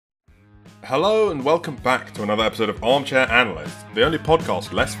Hello and welcome back to another episode of Armchair Analyst, the only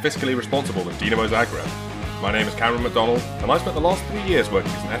podcast less fiscally responsible than Dinamo Zagreb. My name is Cameron McDonald, and I spent the last 3 years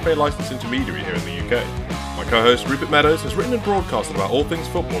working as an FA licensed intermediary here in the UK. My co-host Rupert Meadows has written and broadcasted about all things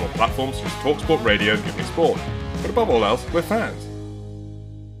football on platforms such as TalkSport Radio and Give Me Sport. But above all else, we're fans.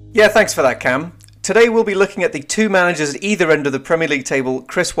 Yeah, thanks for that, Cam. Today we'll be looking at the two managers at either end of the Premier League table,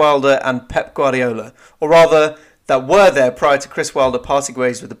 Chris Wilder and Pep Guardiola, or rather, that were there prior to Chris Wilder parting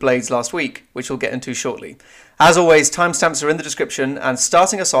ways with the Blades last week, which we'll get into shortly. As always, timestamps are in the description, and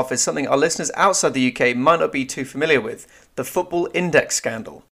starting us off is something our listeners outside the UK might not be too familiar with, the Football Index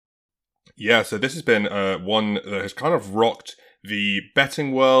scandal. Yeah, so this has been one that has kind of rocked the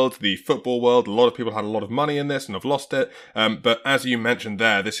betting world, the football world. A lot of people had a lot of money in this and have lost it. But as you mentioned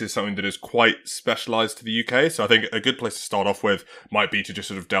there, this is something that is quite specialised to the UK. So I think a good place to start off with might be to just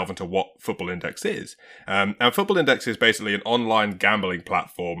sort of delve into what Football Index is. And Football Index is basically an online gambling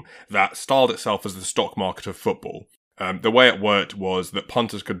platform that styled itself as the stock market of football. The way it worked was that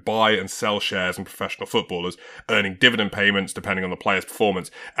punters could buy and sell shares in professional footballers, earning dividend payments depending on the player's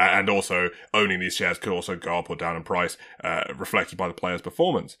performance, and also owning these shares could also go up or down in price, reflected by the player's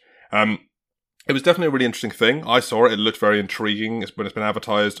performance. It was definitely a really interesting thing. I saw it. It looked very intriguing when it's been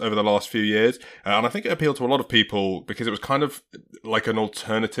advertised over the last few years. And I think it appealed to a lot of people because it was kind of like an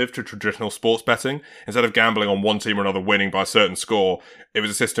alternative to traditional sports betting. Instead of gambling on one team or another winning by a certain score, it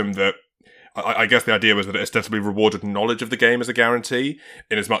was a system that I guess the idea was that it ostensibly rewarded knowledge of the game as a guarantee,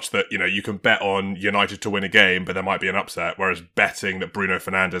 in as much that, you know, you can bet on United to win a game, but there might be an upset, whereas betting that Bruno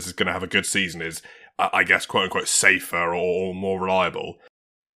Fernandes is going to have a good season is, I guess, quote-unquote, safer or more reliable.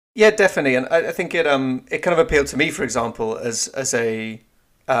 Yeah, definitely, and I think it kind of appealed to me, for example, as a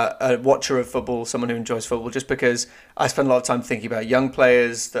watcher of football, someone who enjoys football, just because I spend a lot of time thinking about young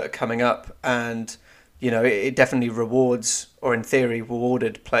players that are coming up, and you know, it definitely rewards, or in theory,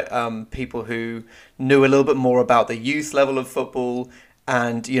 rewarded people who knew a little bit more about the youth level of football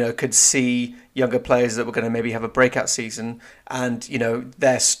and, you know, could see younger players that were going to maybe have a breakout season and, you know,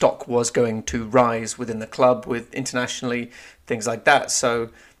 their stock was going to rise within the club, with internationally, things like that.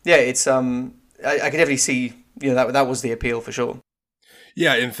 So, yeah, it's I can definitely see, you know, that was the appeal for sure.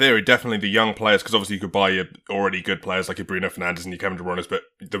 Yeah, in theory, definitely the young players, because obviously you could buy your already good players like your Bruno Fernandes and your Kevin De Bruyne's, but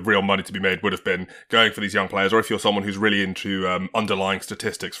the real money to be made would have been going for these young players. Or if you're someone who's really into underlying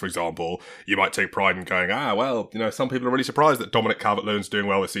statistics, for example, you might take pride in going, well, you know, some people are really surprised that Dominic Calvert-Lewin's doing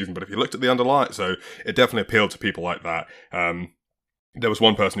well this season, but if you looked at the underlying, so it definitely appealed to people like that. There was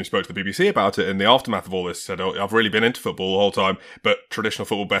one person who spoke to the BBC about it in the aftermath of all this, said, I've really been into football the whole time, but traditional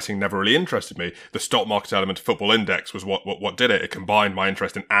football betting never really interested me. The stock market element of Football Index was what did it. It combined my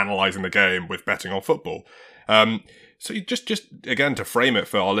interest in analysing the game with betting on football. So you just again, to frame it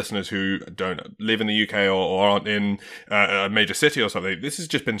for our listeners who don't live in the UK or aren't in a major city or something, this has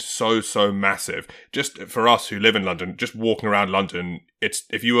just been so massive. Just for us who live in London, just walking around London,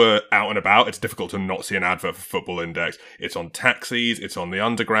 if you were out and about, it's difficult to not see an advert for Football Index. It's on taxis, it's on the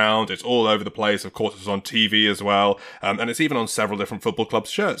underground, it's all over the place. Of course, it's on TV as well. And it's even on several different football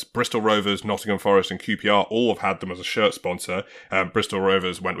clubs' shirts. Bristol Rovers, Nottingham Forest and QPR all have had them as a shirt sponsor. Bristol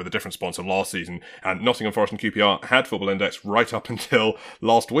Rovers went with a different sponsor last season, and Nottingham Forest and QPR had Football Index right up until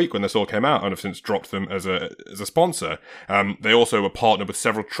last week when this all came out, and have since dropped them as a sponsor. They also were partnered with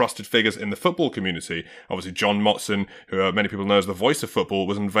several trusted figures in the football community. Obviously, John Motson, who many people know as the voice of football,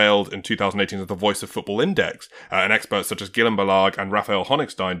 was unveiled in 2018 as the voice of Football Index, and experts such as Guillaume Balag and Raphael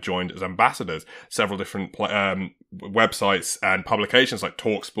Honigstein joined as ambassadors. Several different websites and publications like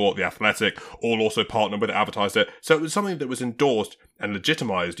TalkSport, The Athletic, all also partnered with it, advertised it. So it was something that was endorsed and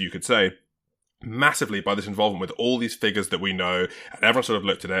legitimised, you could say, massively by this involvement with all these figures that we know, and everyone sort of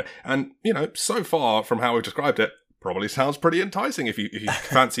looked at it, and, you know, so far from how we've described it, probably sounds pretty enticing if you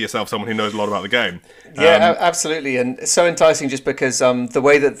fancy yourself someone who knows a lot about the game. Yeah, absolutely. And it's so enticing just because the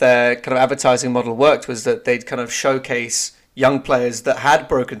way that their kind of advertising model worked was that they'd kind of showcase young players that had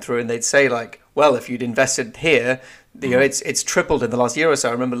broken through, and they'd say, like, well, if you'd invested here, you know, it's tripled in the last year or so.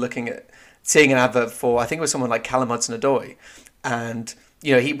 I remember seeing an advert for, I think it was someone like Callum Hudson-Odoi, and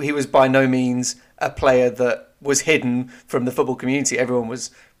you know, he was by no means a player that was hidden from the football community. Everyone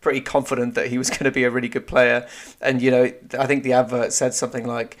was pretty confident that he was going to be a really good player. And, you know, I think the advert said something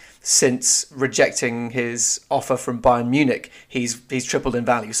like, since rejecting his offer from Bayern Munich, he's tripled in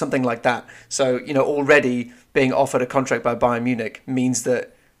value, something like that. So, you know, already being offered a contract by Bayern Munich means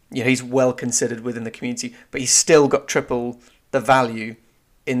that, you know, he's well considered within the community, but he's still got triple the value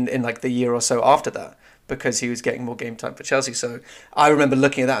in like the year or so after that, because he was getting more game time for Chelsea. So I remember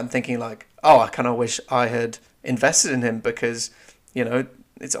looking at that and thinking like, oh, I kind of wish I had invested in him, because, you know,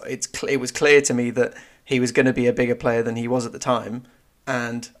 it was clear to me that he was going to be a bigger player than he was at the time,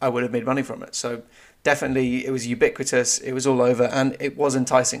 and I would have made money from it. So definitely it was ubiquitous, it was all over, and it was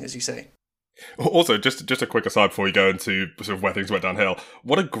enticing, as you say. Also, just a quick aside before we go into sort of where things went downhill.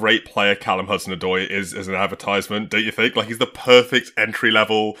 What a great player Callum Hudson-Odoi is as an advertisement, don't you think? Like, he's the perfect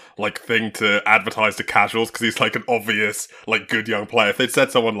entry-level, like, thing to advertise to casuals, because he's, like, an obvious, like, good young player. If they'd said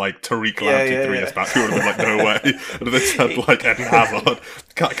someone like Tariq Lamptey 3 years back, he would have been like, no way. And if they said, like, Eden Hazard,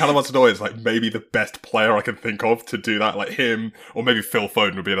 Callum Hudson-Odoi is, like, maybe the best player I can think of to do that. Like, him, or maybe Phil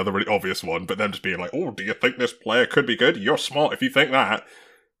Foden would be another really obvious one, but them just being like, oh, do you think this player could be good? You're smart if you think that.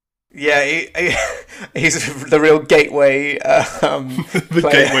 Yeah, he's the real gateway. The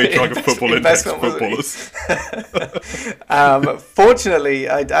gateway drug of football index footballers. Fortunately,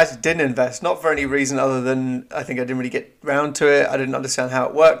 I actually didn't invest, not for any reason other than I think I didn't really get round to it. I didn't understand how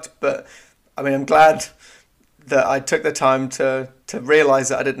it worked, but I mean, I'm glad that I took the time to realise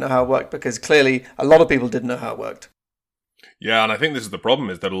that I didn't know how it worked, because clearly a lot of people didn't know how it worked. Yeah, and I think this is the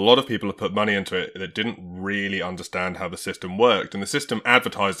problem, is that a lot of people have put money into it that didn't really understand how the system worked. And the system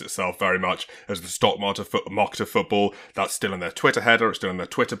advertised itself very much as the stock market of football. That's still in their Twitter header, it's still in their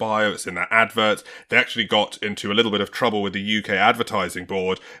Twitter bio, it's in their adverts. They actually got into a little bit of trouble with the UK Advertising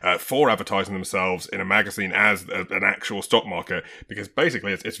Board for advertising themselves in a magazine as an actual stock market, because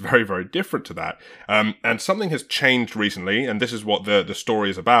basically it's very, very different to that. And something has changed recently, and this is what the story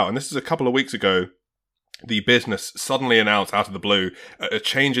is about. And this is a couple of weeks ago. The business suddenly announced out of the blue a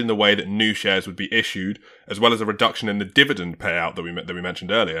change in the way that new shares would be issued, as well as a reduction in the dividend payout that we mentioned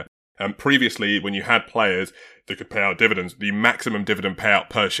earlier. Previously, when you had players that could pay out dividends, the maximum dividend payout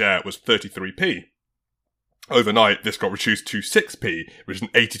per share was 33p. Overnight, this got reduced to 6p, which is an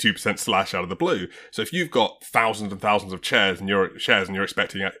 82% slash out of the blue. So if you've got thousands and thousands of shares and you're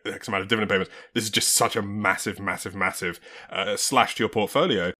expecting X amount of dividend payments, this is just such a massive slash to your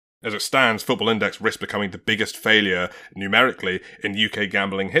portfolio. As it stands, Football Index risks becoming the biggest failure numerically in UK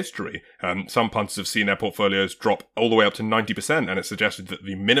gambling history. Some punters have seen their portfolios drop all the way up to 90%, and it's suggested that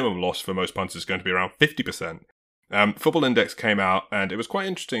the minimum loss for most punters is going to be around 50%. Football Index came out, and it was quite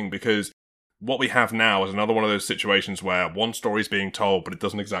interesting because what we have now is another one of those situations where one story is being told, but it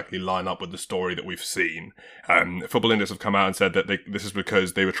doesn't exactly line up with the story that we've seen. Football Index have come out and said that this is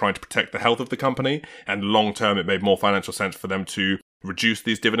because they were trying to protect the health of the company, and long term it made more financial sense for them to reduce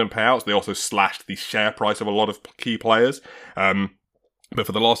these dividend payouts. They also slashed the share price of a lot of key players. But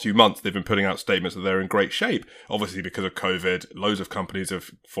for the last few months, they've been putting out statements that they're in great shape. Obviously, because of COVID, loads of companies have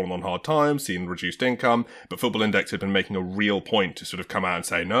fallen on hard times, seen reduced income. But Football Index had been making a real point to sort of come out and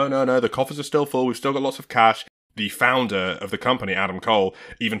say, no, the coffers are still full. We've still got lots of cash. The founder of the company, Adam Cole,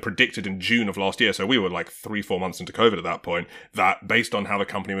 even predicted in June of last year, so we were like 3-4 months into COVID at that point, that based on how the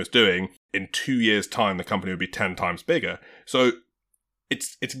company was doing, in 2 years' time, the company would be 10 times bigger. So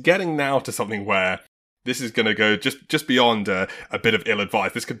it's getting now to something where this is going to go just beyond a bit of ill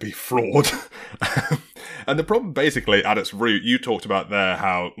advice. This could be fraud. And the problem basically at its root, you talked about there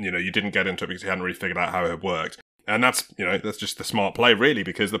how, you didn't get into it because you hadn't really figured out how it worked. And that's just the smart play really,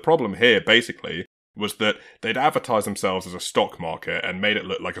 because the problem here basically was that they'd advertised themselves as a stock market and made it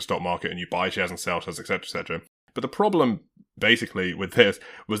look like a stock market, and you buy shares and sell shares, etc., etc. But the problem basically with this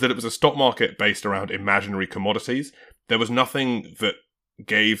was that it was a stock market based around imaginary commodities. There was nothing that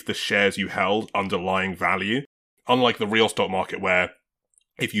gave the shares you held underlying value, unlike the real stock market where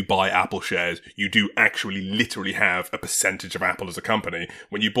if you buy Apple shares, you do actually literally have a percentage of Apple as a company.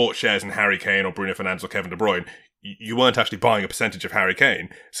 When you bought shares in Harry Kane or Bruno Fernandes or Kevin De Bruyne, you weren't actually buying a percentage of Harry Kane.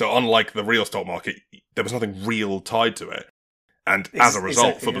 So unlike the real stock market, there was nothing real tied to it. And as a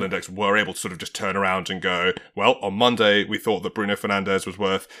result, Football Index were able to sort of just turn around and go, well, on Monday, we thought that Bruno Fernandes was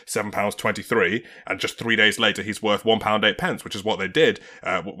worth £7.23, and just 3 days later, he's worth £1.08, which is what they did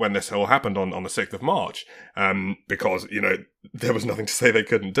when this all happened on the 6th of March, because, there was nothing to say they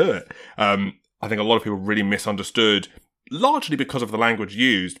couldn't do it. I think a lot of people really misunderstood, largely because of the language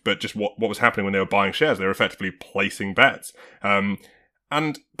used, but just what was happening when they were buying shares. They were effectively placing bets.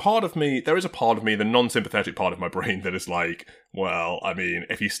 And there is a part of me, the non-sympathetic part of my brain, that is like, well, I mean,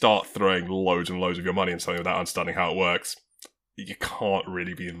 if you start throwing loads and loads of your money in something without understanding how it works, you can't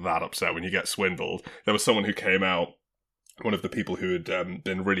really be that upset when you get swindled. There was someone who came out, one of the people who had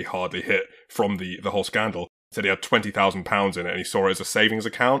been really hardly hit from the whole scandal, said he had £20,000 in it and he saw it as a savings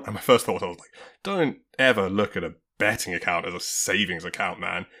account. And my first thought, I was like, don't ever look at a betting account as a savings account,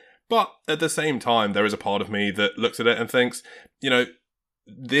 man. But at the same time, there is a part of me that looks at it and thinks,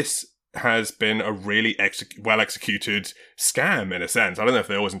 this has been a really well-executed scam, in a sense. I don't know if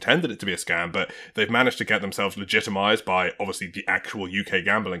they always intended it to be a scam, but they've managed to get themselves legitimised by, obviously, the actual UK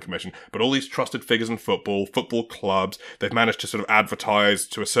Gambling Commission, but all these trusted figures in football clubs, they've managed to sort of advertise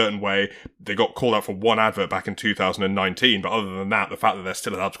to a certain way. They got called out for one advert back in 2019, but other than that, the fact that they're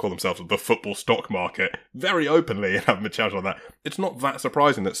still allowed to call themselves the football stock market very openly and haven't been challenged on that, it's not that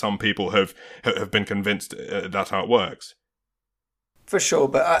surprising that some people have been convinced that's how it works. For sure,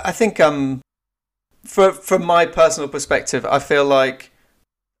 but I think from my personal perspective, I feel like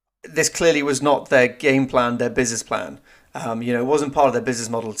this clearly was not their game plan, their business plan. It wasn't part of their business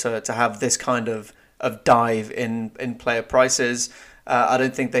model to have this kind of dive in player prices. I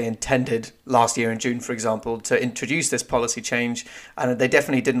don't think they intended last year in June, for example, to introduce this policy change, and they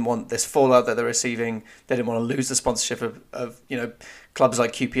definitely didn't want this fallout that they're receiving. They didn't want to lose the sponsorship of clubs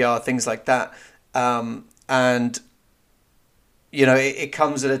like QPR, things like that, and it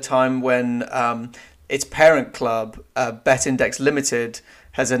comes at a time when its parent club, BetIndex Limited,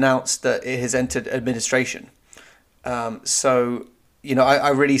 has announced that it has entered administration. So I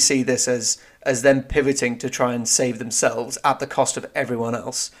really see this as them pivoting to try and save themselves at the cost of everyone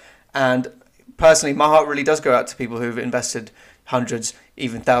else. And personally, my heart really does go out to people who've invested hundreds,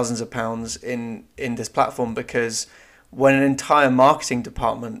 even thousands of pounds in this platform, because when an entire marketing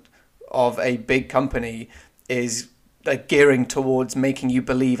department of a big company is gearing towards making you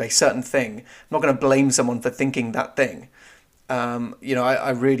believe a certain thing, I'm not going to blame someone for thinking that thing.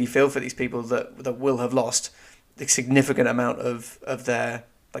 I really feel for these people that will have lost a significant amount of their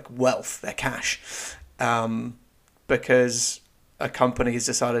wealth, their cash, because a company has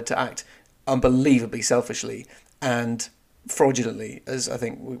decided to act unbelievably selfishly and fraudulently, as I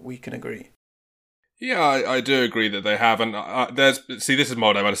think we can agree. Yeah, I do agree that they have, and this is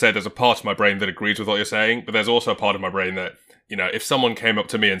what I want to say. There's a part of my brain that agrees with what you're saying, but there's also a part of my brain that, if someone came up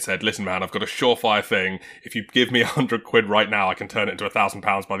to me and said, "Listen, man, I've got a surefire thing. If you give me £100 right now, I can turn it into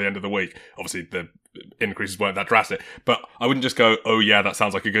 £1,000 by the end of the week." Obviously, the increases weren't that drastic, but I wouldn't just go, "Oh yeah, that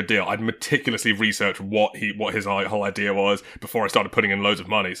sounds like a good deal." I'd meticulously research what his whole idea was before I started putting in loads of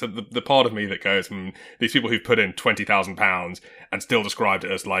money. So the part of me that goes, these people who've put in £20,000 and still described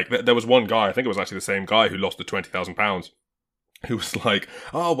it as there was one guy, I think it was actually the same guy who lost the £20,000. Who was like,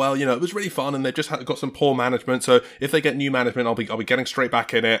 "Oh well, it was really fun, and they've just got some poor management. So if they get new management, I'll be getting straight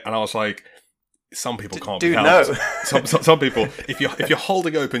back in it." And I was like, "Some people can't be helped. No. Some people, if you're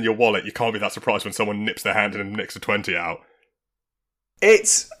holding open your wallet, you can't be that surprised when someone nips their hand and nicks a 20 out."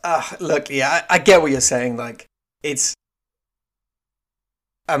 It's look, yeah, I get what you're saying. It's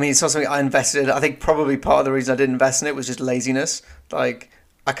not something I invested in. I think probably part of the reason I didn't invest in it was just laziness. I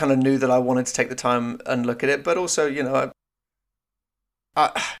kind of knew that I wanted to take the time and look at it, but also,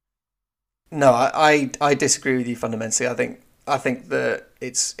 I disagree with you fundamentally. I think that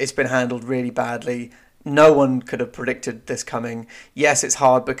it's been handled really badly. No one could have predicted this coming. Yes, it's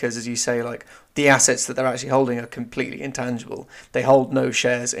hard because, as you say, the assets that they're actually holding are completely intangible. They hold no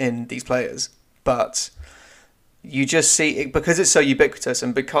shares in these players, but you just see it because it's so ubiquitous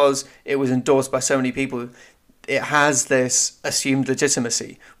and because it was endorsed by so many people. It has this assumed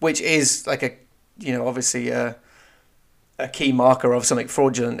legitimacy, which is obviously a key marker of something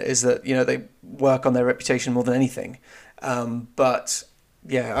fraudulent, is that they work on their reputation more than anything. But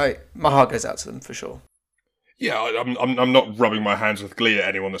yeah, my heart goes out to them for sure. Yeah, I'm not rubbing my hands with glee at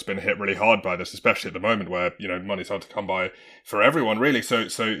anyone that's been hit really hard by this, especially at the moment where money's hard to come by for everyone, really. So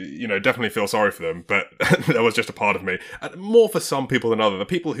definitely feel sorry for them. But there was just a part of me, and more for some people than others. The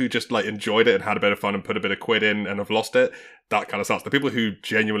people who just enjoyed it and had a bit of fun and put a bit of quid in and have lost it, that kind of sucks. The people who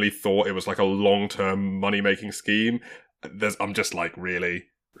genuinely thought it was a long-term money-making scheme, I'm just really.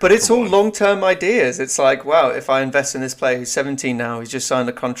 But it's all long-term ideas. It's wow, if I invest in this player who's 17 now, he's just signed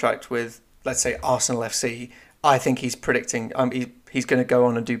a contract with, let's say, Arsenal FC. I think he's predicting he's going to go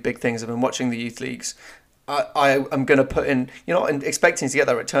on and do big things. I've been watching the youth leagues. I'm going to put in, and expecting to get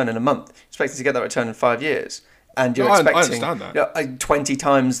that return in a month, expecting to get that return in 5 years. And you're expecting I understand that. 20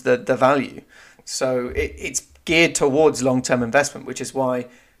 times the value. So it's geared towards long-term investment, which is why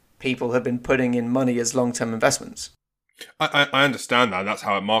people have been putting in money as long-term investments. I understand that, and that's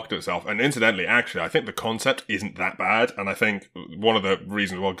how it marketed itself. And incidentally, actually, I think the concept isn't that bad, and I think one of the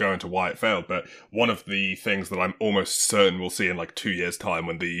reasons we'll go into why it failed, but one of the things that I'm almost certain we'll see in 2 years' time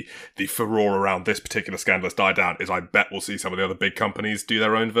when the furore around this particular scandal has died down is I bet we'll see some of the other big companies do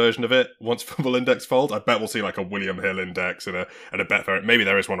their own version of it once Football Index folds. I bet we'll see a William Hill Index and a Betfair. Maybe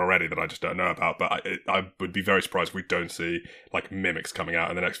there is one already that I just don't know about, but I would be very surprised if we don't see mimics coming out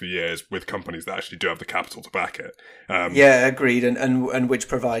in the next few years with companies that actually do have the capital to back it. Yeah, agreed, and which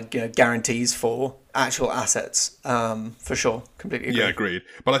provide guarantees for actual assets, for sure. Completely agree. Yeah, agreed.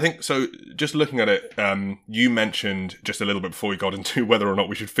 But I think, so just looking at it, you mentioned just a little bit before we got into whether or not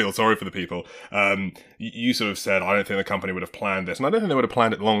we should feel sorry for the people, you sort of said, I don't think the company would have planned this, and I don't think they would have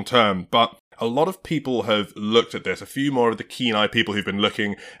planned it long term, but a lot of people have looked at this. A few more of the keen-eyed people who've been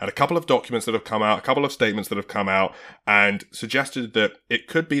looking at a couple of documents that have come out, a couple of statements that have come out, and suggested that it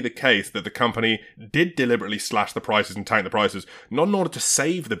could be the case that the company did deliberately slash the prices and tank the prices, not in order to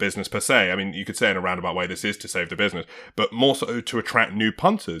save the business per se. I mean, you could say in a roundabout way this is to save the business, but more so to attract new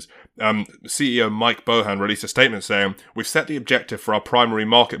punters. CEO Mike Bohan released a statement saying, "We've set the objective for our primary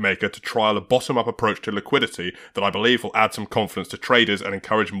market maker to trial a bottom-up approach to liquidity that I believe will add some confidence to traders and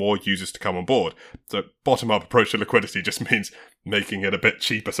encourage more users to come on board." So bottom-up approach to liquidity just means making it a bit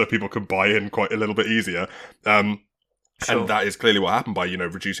cheaper so people can buy in quite a little bit easier. Sure. And that is clearly what happened by,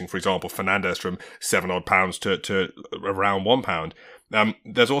 reducing, for example, Fernandes from £7 to around £1.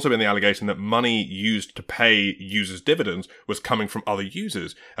 There's also been the allegation that money used to pay users' dividends was coming from other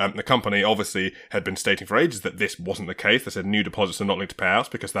users. The company obviously had been stating for ages that this wasn't the case. They said new deposits are not linked to payouts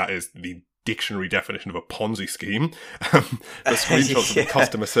because that is the dictionary definition of a Ponzi scheme. The screenshots of the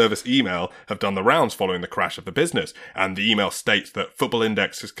customer service email have done the rounds following the crash of the business, and the email states that Football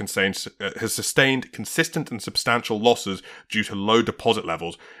Index has sustained consistent and substantial losses due to low deposit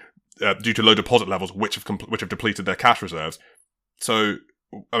levels, which have depleted their cash reserves. So,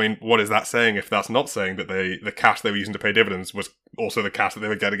 I mean, what is that saying if that's not saying that the cash they were using to pay dividends was also the cash that they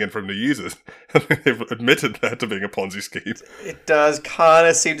were getting in from the users? They've admitted that to being a Ponzi scheme. It does kind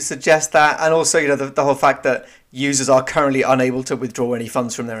of seem to suggest that, and also, the whole fact that users are currently unable to withdraw any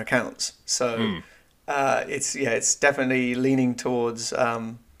funds from their accounts. So, it's definitely leaning towards,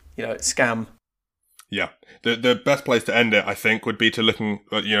 scam. Yeah. The best place to end it, I think, would be to look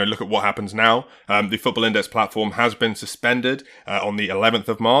at what happens now. The Football Index platform has been suspended on the 11th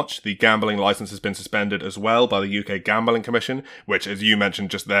of March. The gambling license has been suspended as well by the UK Gambling Commission, which, as you mentioned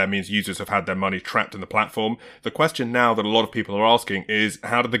just there, means users have had their money trapped in the platform. The question now that a lot of people are asking is,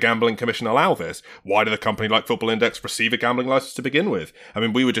 how did the Gambling Commission allow this? Why did a company like Football Index receive a gambling license to begin with? I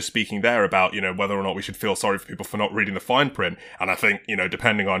mean, we were just speaking there about, whether or not we should feel sorry for people for not reading the fine print. And I think,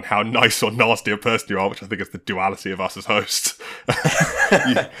 depending on how nice or nasty a person you are, which I think is the duality of us as hosts,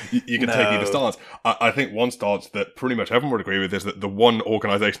 you can take either stance. I think one stance that pretty much everyone would agree with is that the one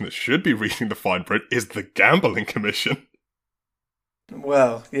organisation that should be reading the fine print is the Gambling Commission.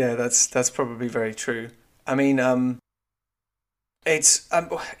 Well, yeah, that's probably very true. I mean, it's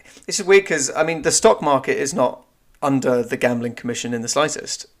weird because the stock market is not under the Gambling Commission in the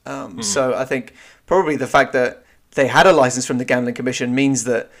slightest. So I think probably the fact that they had a license from the Gambling Commission means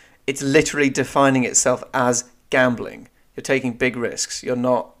that it's literally defining itself as gambling. You're taking big risks. You're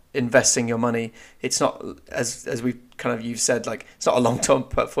not investing your money. It's not, as you've said, like, it's not a long-term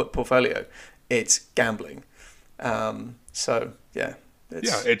portfolio. It's gambling. So yeah.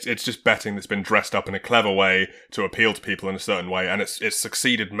 It's just betting that's been dressed up in a clever way to appeal to people in a certain way, and it's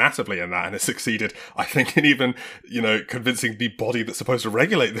succeeded massively in that, and it's succeeded, I think, in even convincing the body that's supposed to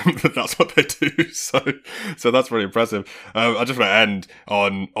regulate them that that's what they do. So that's really impressive. I just want to end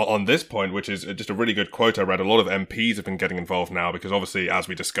on this point, which is just a really good quote I read. A lot of MPs have been getting involved now because, obviously, as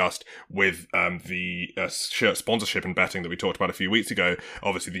we discussed with the shirt sponsorship and betting that we talked about a few weeks ago,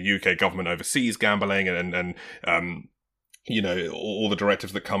 obviously the UK government oversees gambling and all the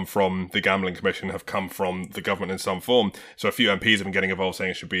directives that come from the Gambling Commission have come from the government in some form. So a few MPs have been getting involved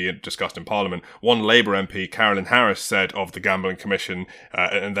saying it should be discussed in Parliament. One Labour MP, Carolyn Harris, said of the Gambling Commission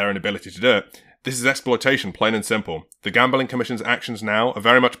and their inability to do it, "This is exploitation, plain and simple. The Gambling Commission's actions now are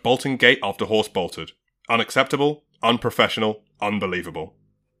very much bolting gate after horse bolted. Unacceptable, unprofessional, unbelievable."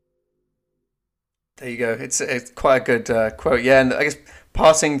 There you go. It's quite a good quote. Yeah, and I guess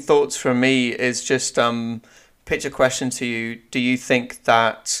passing thoughts from me is just pitch a question to you. Do you think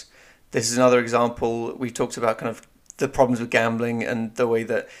that this is another example? We talked about kind of the problems with gambling and the way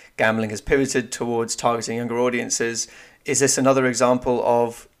that gambling has pivoted towards targeting younger audiences. Is this another example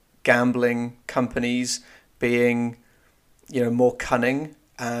of gambling companies being, more cunning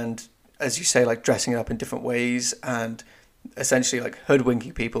and, as you say, like dressing it up in different ways and essentially like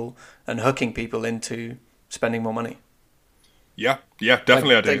hoodwinking people and hooking people into spending more money? Yeah,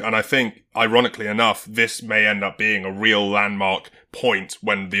 definitely I do. And I think, ironically enough, this may end up being a real landmark point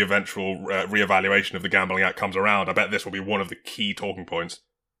when the eventual reevaluation of the Gambling Act comes around. I bet this will be one of the key talking points.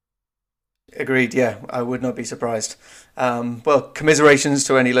 Agreed, yeah. I would not be surprised. Well, commiserations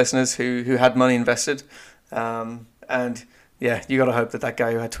to any listeners who had money invested. And yeah, you got to hope that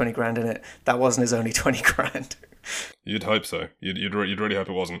guy who had 20 grand in it, that wasn't his only 20 grand. You'd hope so. You'd really hope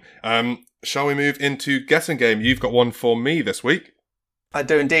it wasn't. Shall we move into guessing game? You've got one for me this week. I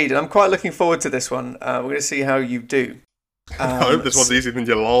do indeed, and I'm quite looking forward to this one. We're going to see how you do. I hope this one's easier than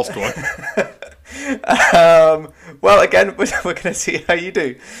your last one. Well, again, we're going to see how you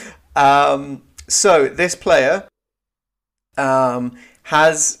do. So this player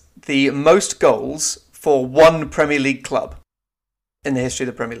has the most goals for one Premier League club in the history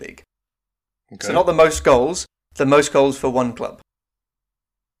of the Premier League. Okay. So not the most goals for one club.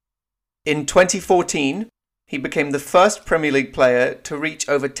 In 2014, he became the first Premier League player to reach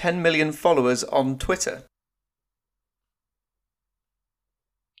over 10 million followers on Twitter.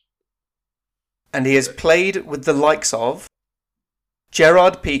 And he has played with the likes of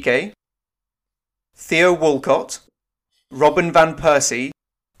Gerard Piqué, Theo Walcott, Robin van Persie,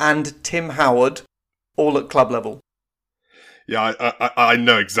 and Tim Howard, all at club level. Yeah, I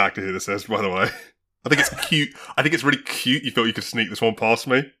know exactly who this is, by the way. I think it's cute. I think it's really cute you thought you could sneak this one past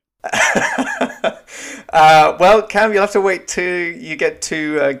me. Well, Cam, you'll have to wait till you get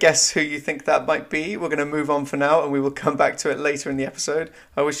to guess who you think that might be. We're going to move on for now, and we will come back to it later in the episode.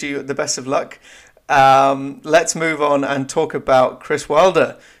 I wish you the best of luck. Let's move on and talk about Chris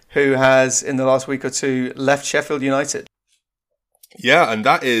Wilder, who has, in the last week or two, left Sheffield United. Yeah, and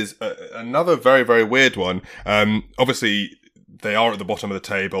that is another very, very weird one. Obviously, they are at the bottom of the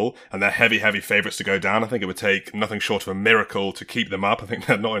table, and they're heavy, heavy favourites to go down. I think it would take nothing short of a miracle to keep them up. I think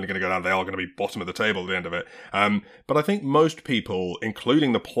they're not only going to go down, they are going to be bottom of the table at the end of it. But I think most people,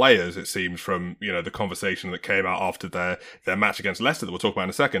 including the players, it seems from the conversation that came out after their match against Leicester that we'll talk about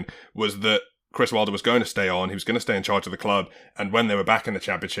in a second, was that Chris Wilder was going to stay on, he was going to stay in charge of the club, and when they were back in the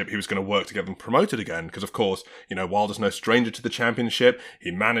Championship, he was going to work to get them promoted again, because of course, Wilder's no stranger to the Championship.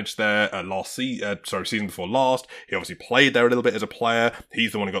 He managed there season before last. He obviously played there a little bit as a player.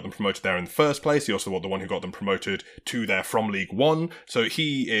 He's the one who got them promoted there in the first place. He also was the one who got them promoted to there from League One. So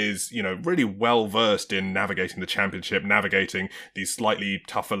he is, really well versed in navigating the Championship, navigating these slightly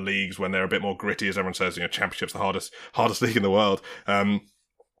tougher leagues when they're a bit more gritty, as everyone says. Championship's the hardest league in the world.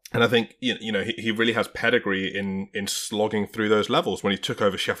 And I think, he really has pedigree in slogging through those levels. When he took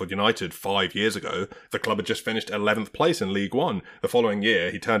over Sheffield United 5 years ago, the club had just finished 11th place in League One. The following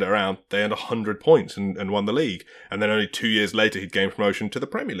year, he turned it around. They earned 100 points and won the league. And then only 2 years later, he'd gained promotion to the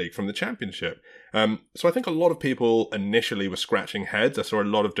Premier League from the Championship. So I think a lot of people initially were scratching heads. I saw a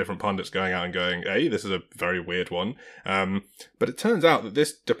lot of different pundits going out and going, hey, this is a very weird one. But it turns out that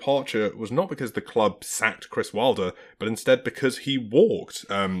this departure was not because the club sacked Chris Wilder, but instead because he walked.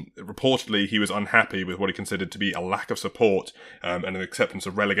 Reportedly, he was unhappy with what he considered to be a lack of support and an acceptance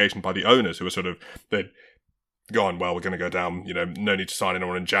of relegation by the owners, who were they'd gone, well, we're going to go down, no need to sign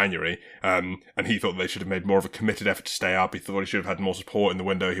anyone in January. And he thought they should have made more of a committed effort to stay up. He thought he should have had more support in the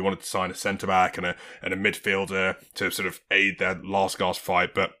window. He wanted to sign a centre-back and a midfielder to sort of aid their last-gasp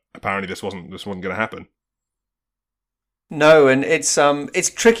fight, but apparently this wasn't going to happen. No, and it's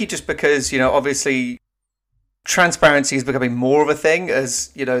tricky just because, obviously transparency is becoming more of a thing as,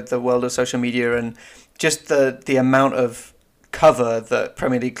 the world of social media and just the amount of cover that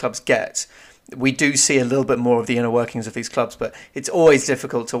Premier League clubs get. We do see a little bit more of the inner workings of these clubs, but it's always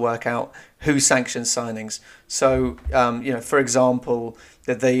difficult to work out who sanctions signings. So, for example,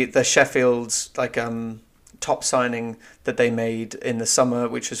 the Sheffield's top signing that they made in the summer,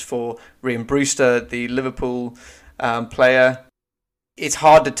 which was for Ryan Brewster, the Liverpool player. It's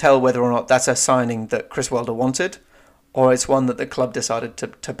hard to tell whether or not that's a signing that Chris Wilder wanted, or it's one that the club decided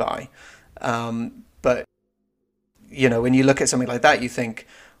to buy. But when you look at something like that, you think,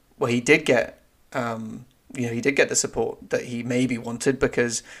 well, he did get the support that he maybe wanted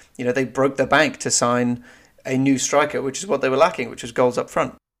because, they broke the bank to sign a new striker, which is what they were lacking, which was goals up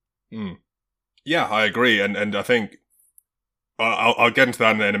front. Mm. Yeah, I agree. And I think I'll get into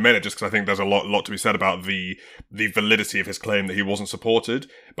that in a minute, just because I think there's a lot to be said about the validity of his claim that he wasn't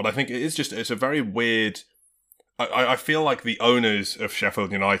supported. But I think it's a very weird... I feel like the owners of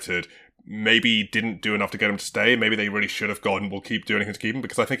Sheffield United maybe didn't do enough to get him to stay. Maybe they really should have gone, we'll keep doing anything to keep him,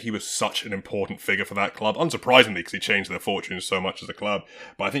 because I think he was such an important figure for that club. Unsurprisingly, because he changed their fortunes so much as a club.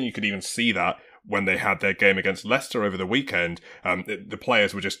 But I think you could even see that when they had their game against Leicester over the weekend. The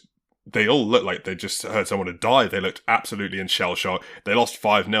players were just... They all looked like they just heard someone had died. They looked absolutely in shell shock. They lost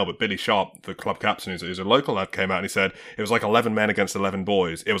 5-0, but Billy Sharp, the club captain, who's a local lad, came out and he said, it was like 11 men against 11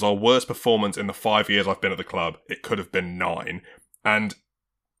 boys. It was our worst performance in the 5 years I've been at the club. It could have been 9. And,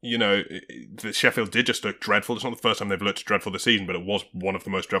 the Sheffield did just look dreadful. It's not the first time they've looked dreadful this season, but it was one of the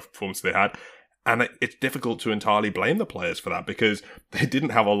most dreadful performances they had. And it's difficult to entirely blame the players for that, because they didn't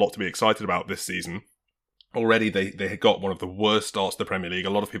have a lot to be excited about this season. already they had got one of the worst starts to the Premier League. A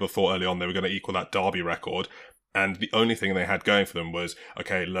lot of people thought early on they were going to equal that Derby record. And the only thing they had going for them was,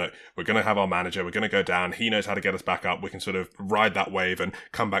 okay, look, we're going to have our manager, we're going to go down, he knows how to get us back up, we can sort of ride that wave and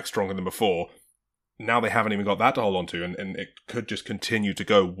come back stronger than before. Now they haven't even got that to hold on to, and it could just continue to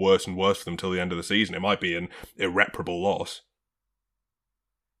go worse and worse for them till the end of the season. It might be an irreparable loss.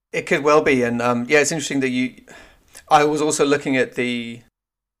 It could well be, and it's interesting that I was also looking at the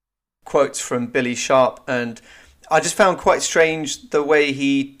quotes from Billy Sharp, and I just found quite strange the way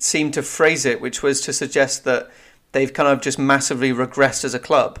he seemed to phrase it, which was to suggest that they've kind of just massively regressed as a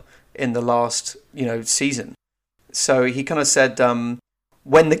club in the last, season. So he kind of said,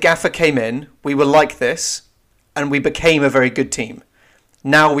 when the gaffer came in, we were like this, and we became a very good team.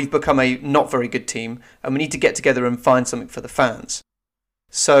 Now we've become a not very good team, and we need to get together and find something for the fans.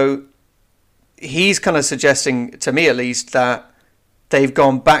 So he's kind of suggesting, to me at least, that they've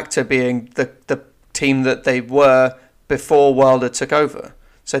gone back to being the team that they were before Wilder took over.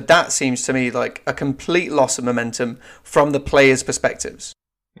 So that seems to me like a complete loss of momentum from the players' perspectives.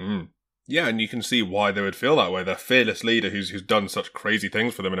 Yeah, and you can see why they would feel that way. Their fearless leader who's done such crazy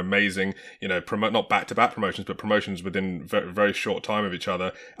things for them, and amazing, not back-to-back promotions, but promotions within very, very short time of each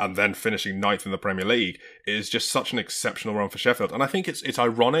other, and then finishing ninth in the Premier League, is just such an exceptional run for Sheffield. And I think it's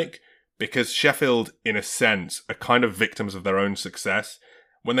ironic because Sheffield, in a sense, are kind of victims of their own success.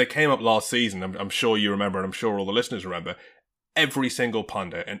 When they came up last season, I'm sure you remember, and I'm sure all the listeners remember, every single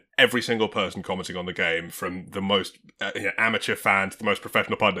pundit and every single person commenting on the game, from the most amateur fan to the most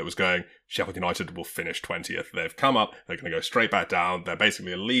professional pundit, was going, Sheffield United will finish 20th. They've come up, they're going to go straight back down. They're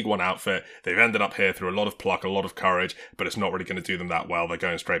basically a League One outfit. They've ended up here through a lot of pluck, a lot of courage, but it's not really going to do them that well. They're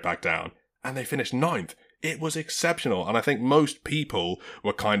going straight back down. And they finished ninth. It was exceptional. And I think most people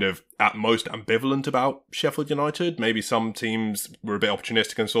were kind of at most ambivalent about Sheffield United. Maybe some teams were a bit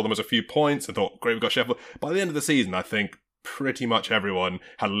opportunistic and saw them as a few points and thought, great, we've got Sheffield. By the end of the season, I think pretty much everyone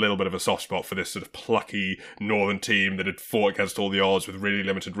had a little bit of a soft spot for this sort of plucky northern team that had fought against all the odds with really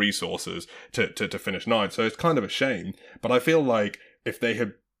limited resources to finish ninth. So it's kind of a shame. But I feel like if they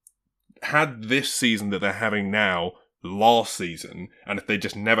had had this season that they're having now last season, and if they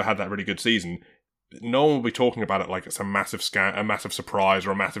just never had that really good season, no one will be talking about it like it's a massive a massive surprise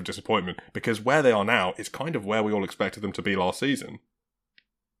or a massive disappointment, because where they are now is kind of where we all expected them to be last season.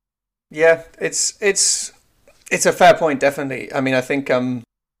 Yeah, it's a fair point, definitely. I mean, I think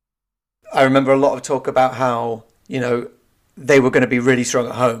I remember a lot of talk about how, they were going to be really strong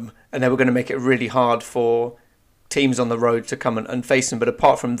at home and they were going to make it really hard for teams on the road to come and face them. But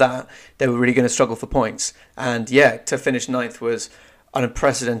apart from that, they were really going to struggle for points. And yeah, to finish ninth was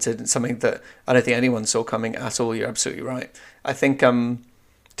unprecedented and something that I don't think anyone saw coming at all. You're absolutely right. I think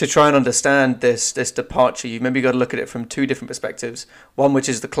to try and understand this departure, you've maybe got to look at it from two different perspectives. One which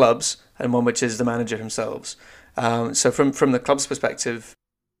is the clubs and one which is the manager themselves. So from the club's perspective,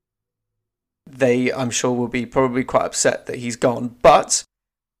 they, I'm sure, will be probably quite upset that he's gone. But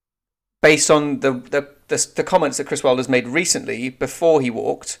based on the comments that Chris Wilder's made recently, before he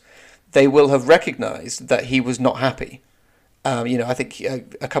walked, they will have recognised that he was not happy. I think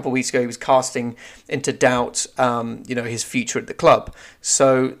a couple of weeks ago he was casting into doubt, his future at the club.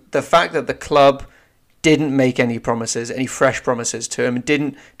 So the fact that the club didn't make any fresh promises to him,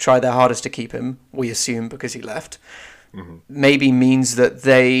 didn't try their hardest to keep him, we assume because he left, maybe means that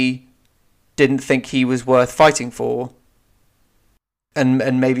they didn't think he was worth fighting for.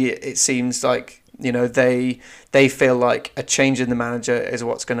 And maybe it seems like, they feel like a change in the manager is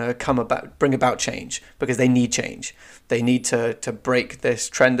what's going to bring about change, because they need change. They need to break this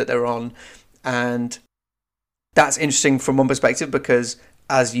trend that they're on. And that's interesting from one perspective, because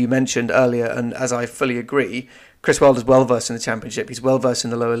as you mentioned earlier, and as I fully agree, Chris Wilder's well versed in the Championship. He's well versed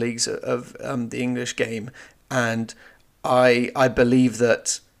in the lower leagues of the English game. And I believe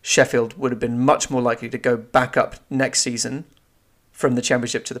that Sheffield would have been much more likely to go back up next season from the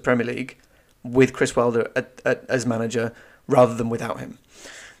Championship to the Premier League with Chris Wilder as manager rather than without him.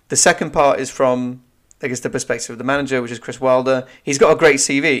 The second part is from, I guess, the perspective of the manager, which is Chris Wilder. He's got a great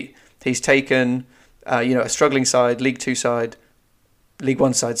CV. He's taken, a struggling side, League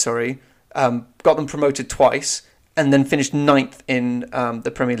One side, got them promoted twice, and then finished ninth in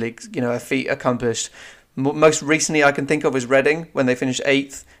the Premier League. A feat accomplished. Most recently, I can think of is Reading, when they finished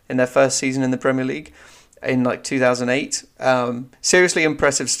 8th in their first season in the Premier League in 2008. Seriously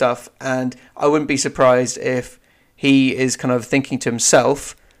impressive stuff, and I wouldn't be surprised if he is kind of thinking to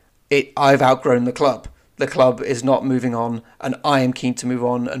himself, I've outgrown the club. The club is not moving on, and I am keen to move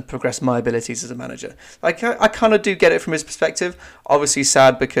on and progress my abilities as a manager. I kind of do get it from his perspective. Obviously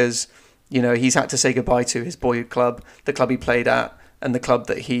sad because, he's had to say goodbye to his boyhood club, the club he played at, and the club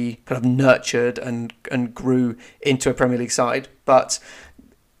that he kind of nurtured and grew into a Premier League side. But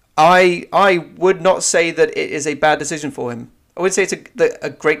I would not say that it is a bad decision for him. I would say it's a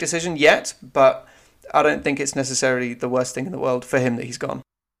great decision yet, but I don't think it's necessarily the worst thing in the world for him that he's gone.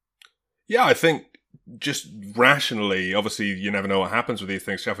 Yeah, I think just rationally, obviously you never know what happens with these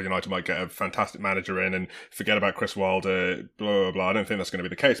things. Sheffield United might get a fantastic manager in and forget about Chris Wilder, blah, blah, blah. I don't think that's going to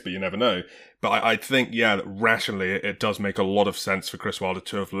be the case, but you never know. But I think, yeah, that rationally it does make a lot of sense for Chris Wilder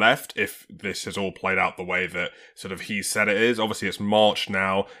to have left if this has all played out the way that sort of he said it is. Obviously it's March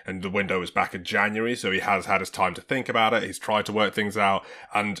now and the window is back in January, so he has had his time to think about it. He's tried to work things out.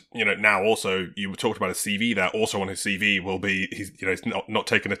 And, now also you talked about his CV there. Also on his CV will be, he's not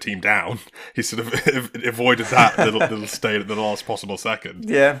taking a team down. He's sort of avoided that little state at the last possible second.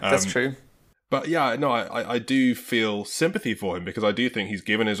 Yeah, that's true. But yeah, no, I do feel sympathy for him because I do think he's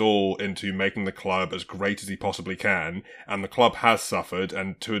given his all into making the club as great as he possibly can, and the club has suffered,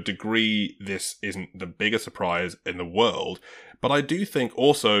 and to a degree this isn't the biggest surprise in the world. But I do think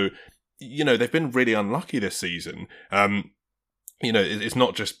also, they've been really unlucky this season. It's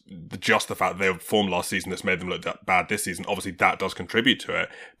not just the fact that they formed last season that's made them look that bad this season. Obviously, that does contribute to it.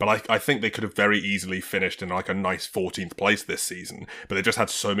 But I think they could have very easily finished in like a nice 14th place this season. But they just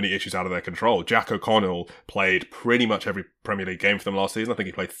had so many issues out of their control. Jack O'Connell played pretty much every Premier League game for them last season. I think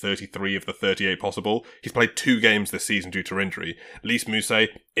he played 33 of the 38 possible. He's played 2 games this season due to injury. Lys Mousset,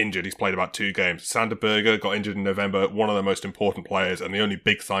 injured. He's played about 2 games. Sander Berger got injured in November. One of the most important players and the only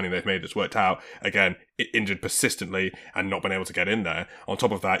big signing they've made that's worked out. Again, injured persistently and not been able to get in there. On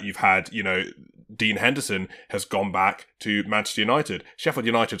top of that, you've had, Dean Henderson has gone back to Manchester United. Sheffield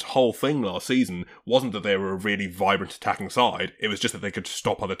United's whole thing last season wasn't that they were a really vibrant attacking side. It was just that they could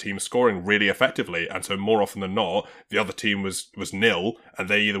stop other teams scoring really effectively. And so more often than not, the other team was nil, and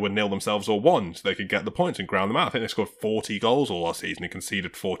they either were nil themselves or won, so they could get the points and ground them out. I think they scored 40 goals all last season and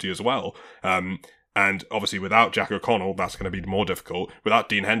conceded 40 as well. And obviously without Jack O'Connell, that's going to be more difficult. Without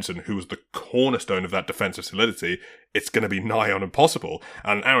Dean Henderson, who was the cornerstone of that defensive solidity, it's going to be nigh on impossible.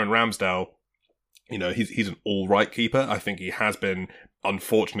 And Aaron Ramsdale, he's an all-right keeper. I think he has been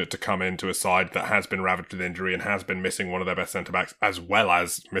unfortunate to come into a side that has been ravaged with injury and has been missing one of their best centre-backs as well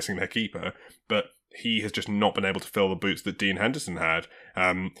as missing their keeper. But he has just not been able to fill the boots that Dean Henderson had.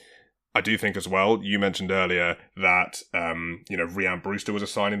 I do think as well, you mentioned earlier that, Rhian Brewster was a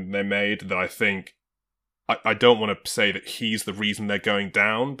signing that they made that I think I don't want to say that he's the reason they're going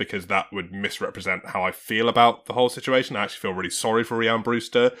down because that would misrepresent how I feel about the whole situation. I actually feel really sorry for Rhian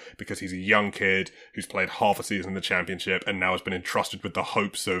Brewster because he's a young kid who's played half a season in the Championship and now has been entrusted with the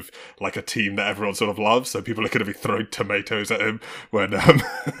hopes of like a team that everyone sort of loves. So people are going to be throwing tomatoes at him when,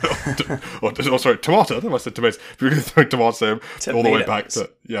 sorry, tomato. I think I said tomatoes. People are going to throw tomatoes at him all the way back to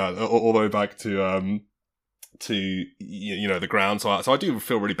the ground. So I do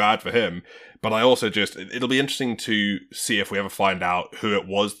feel really bad for him. But I also it'll be interesting to see if we ever find out who it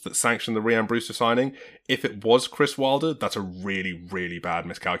was that sanctioned the Rhian Brewster signing. If it was Chris Wilder, that's a really, really bad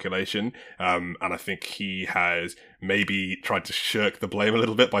miscalculation. And I think he has maybe tried to shirk the blame a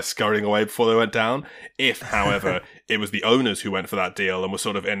little bit by scurrying away before they went down. If, however, it was the owners who went for that deal and were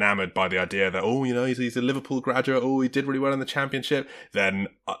sort of enamoured by the idea that, he's a Liverpool graduate, he did really well in the Championship, then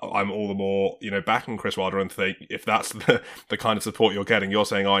I'm all the more, backing Chris Wilder and think if that's the kind of support you're getting, you're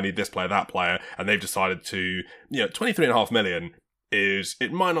saying, I need this player, that player, and they've decided to, 23.5 million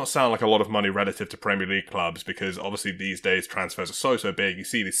it might not sound like a lot of money relative to Premier League clubs because obviously these days transfers are so big. You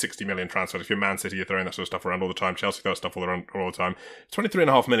see these 60 million transfers. If you're Man City, you're throwing that sort of stuff around all the time. Chelsea throw stuff around all the time.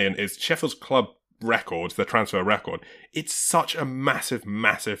 23.5 million is Sheffield's club record, their transfer record. It's such a massive,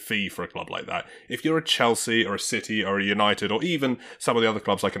 massive fee for a club like that. If you're a Chelsea or a City or a United or even some of the other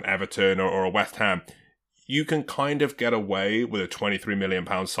clubs like an Everton or a West Ham, you can kind of get away with a £23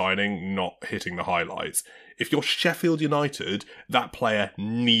 million signing not hitting the highlights. If you're Sheffield United, that player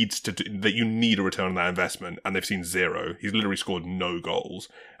needs to that you need a return on that investment, and they've seen 0. He's literally scored no goals.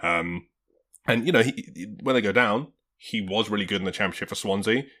 And when they go down, he was really good in the Championship for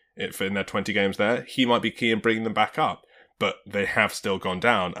Swansea in their 20 games there. He might be key in bringing them back up, but they have still gone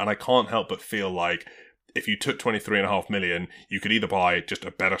down, and I can't help but feel like if you took 23.5 million, you could either buy just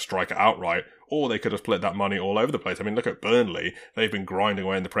a better striker outright, or they could have split that money all over the place. I mean, look at Burnley. They've been grinding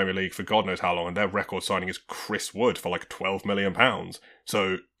away in the Premier League for God knows how long, and their record signing is Chris Wood for like £12 million.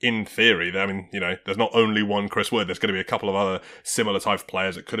 So, in theory, there's not only one Chris Wood, there's going to be a couple of other similar type of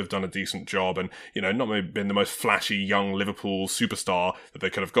players that could have done a decent job and, not maybe been the most flashy young Liverpool superstar that they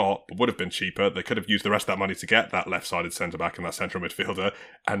could have got, but would have been cheaper. They could have used the rest of that money to get that left-sided centre-back and that central midfielder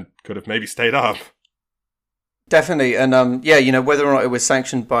and could have maybe stayed up. Definitely, and whether or not it was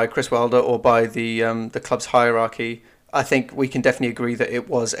sanctioned by Chris Wilder or by the club's hierarchy, I think we can definitely agree that it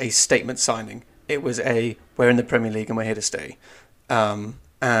was a statement signing. It was we're in the Premier League and we're here to stay.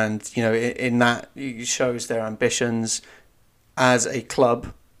 And, in that, it shows their ambitions as a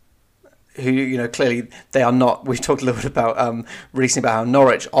club who, clearly they are not. We've talked a little bit about recently about how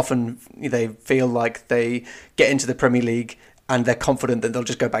Norwich often they feel like they get into the Premier League and they're confident that they'll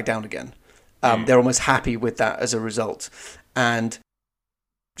just go back down again. They're almost happy with that as a result. And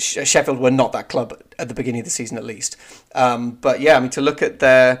Sheffield were not that club at the beginning of the season, at least. But yeah, to look at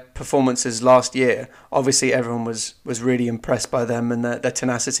their performances last year, obviously everyone was really impressed by them and their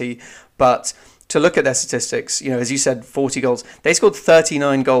tenacity. But to look at their statistics, as you said, 40 goals. They scored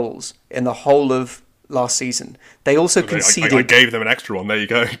 39 goals in the whole of last season. They also conceded... I gave them an extra one. There you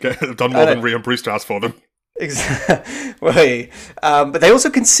go. I've done more than Rian Brewster has for them. Exactly. But they also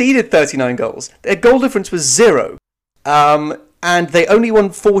conceded 39 goals. Their goal difference was 0. And they only won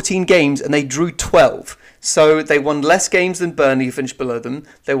 14 games and they drew 12. So they won less games than Burnley, who finished below them.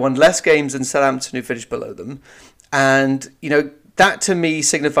 They won less games than Southampton, who finished below them. And, that to me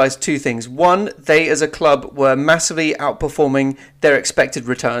signifies two things. One, they as a club were massively outperforming their expected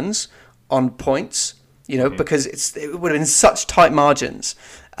returns on points, because it would have been such tight margins.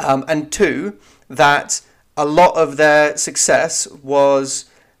 And two, that a lot of their success was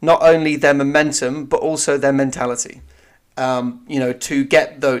not only their momentum, but also their mentality.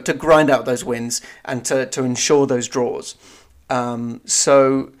 To grind out those wins and to ensure those draws.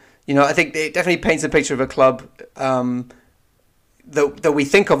 So, I think it definitely paints a picture of a club that we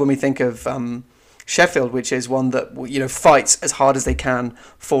think of when we think of Sheffield, which is one that fights as hard as they can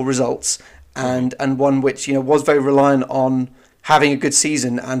for results, and one which was very reliant on having a good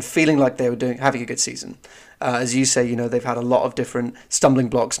season and feeling like they were having a good season. As you say, they've had a lot of different stumbling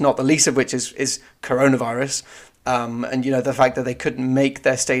blocks, not the least of which is coronavirus. And the fact that they couldn't make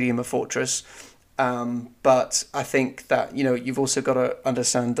their stadium a fortress. But I think that you've also got to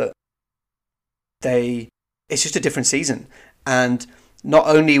understand that it's just a different season, and not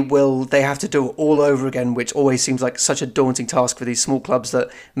only will they have to do it all over again, which always seems like such a daunting task for these small clubs that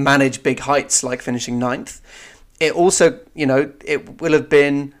manage big heights like finishing 9th. It also it will have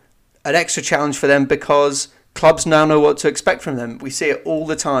been an extra challenge for them because clubs now know what to expect from them. We see it all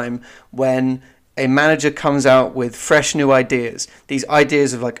the time when a manager comes out with fresh new ideas. These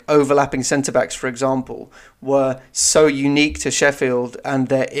ideas of like overlapping centre-backs, for example, were so unique to Sheffield and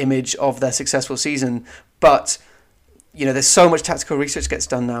their image of their successful season. But, there's so much tactical research gets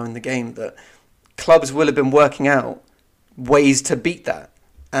done now in the game that clubs will have been working out ways to beat that.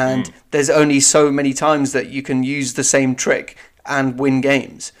 And there's only so many times that you can use the same trick and win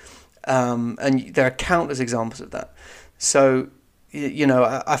games. And there are countless examples of that. So,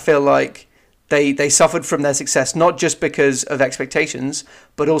 I feel like They suffered from their success, not just because of expectations,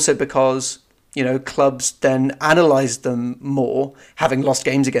 but also because, clubs then analysed them more, having lost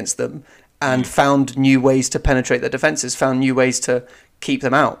games against them, and found new ways to penetrate their defences, found new ways to keep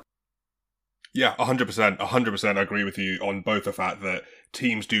them out. Yeah, 100% agree with you on both the fact that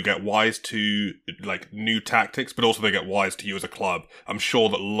teams do get wise to new tactics, but also they get wise to you as a club. I'm sure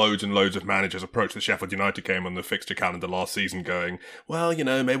that loads and loads of managers approached the Sheffield United game on the fixture calendar last season going, well,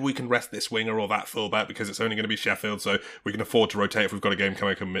 maybe we can rest this winger or that fullback because it's only going to be Sheffield, so we can afford to rotate if we've got a game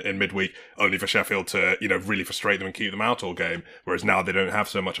coming in midweek, only for Sheffield to, really frustrate them and keep them out all game, whereas now they don't have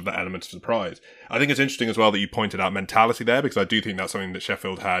so much of that element of surprise. I think it's interesting as well that you pointed out mentality there, because I do think that's something that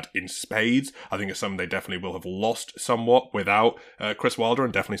Sheffield had in spades. I think it's something they definitely will have lost somewhat without Chris Wilder,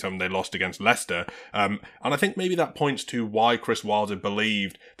 and definitely something they lost against Leicester. And I think maybe that points to why Chris Wilder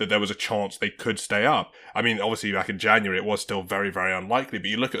believed that there was a chance they could stay up. I mean, obviously back in January it was still very, very unlikely, but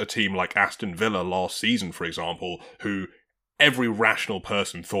you look at a team like Aston Villa last season, for example, who every rational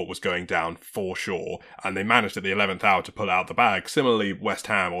person thought was going down for sure, and they managed at the 11th hour to pull out the bag. Similarly, West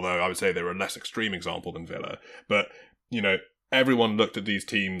Ham, although I would say they were a less extreme example than Villa. But, everyone looked at these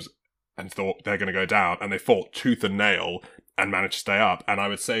teams and thought they're going to go down, and they fought tooth and nail and managed to stay up. And I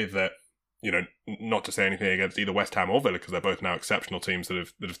would say that, not to say anything against either West Ham or Villa, because they're both now exceptional teams that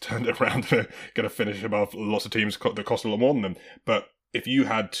have turned it around and are going to finish above lots of teams that cost a lot more than them. But if you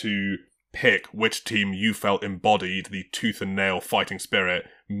had to pick which team you felt embodied the tooth and nail fighting spirit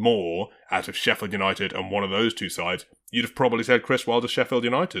more out of Sheffield United and one of those two sides, you'd have probably said Chris Wilder's Sheffield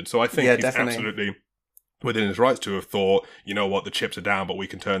United. So I think he's definitely absolutely within his rights to have thought, the chips are down, but we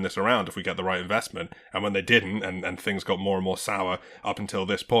can turn this around if we get the right investment. And when they didn't, and things got more and more sour up until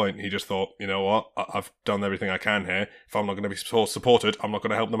this point, he just thought, I've done everything I can here. If I'm not going to be supported, I'm not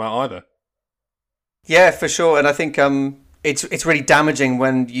going to help them out either. Yeah, for sure. And I think it's really damaging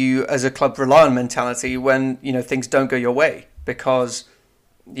when you, as a club, rely on mentality when things don't go your way, because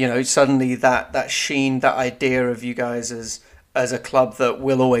Suddenly that sheen, that idea of you guys as a club that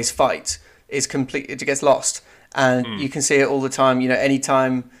will always fight is complete. It gets lost, and you can see it all the time.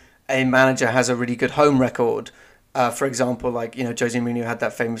 Anytime a manager has a really good home record, for example, like Jose Mourinho had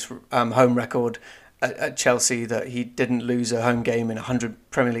that famous home record at Chelsea that he didn't lose a home game in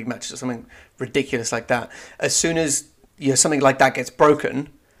 100 Premier League matches or something ridiculous like that. As soon as something like that gets broken,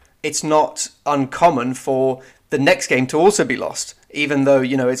 it's not uncommon for the next game to also be lost, even though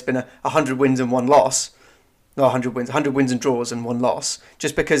it's been 100 wins and one loss. No, 100 wins and draws and one loss.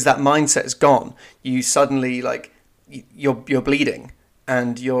 Just because that mindset is gone, you suddenly you're bleeding,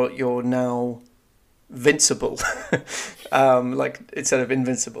 and you're now vincible, instead of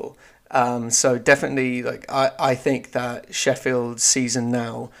invincible. So definitely, I think that Sheffield's season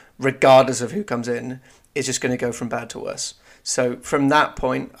now, regardless of who comes in, is just going to go from bad to worse. So from that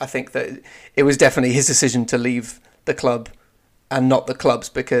point, I think that it was definitely his decision to leave the club and not the club's,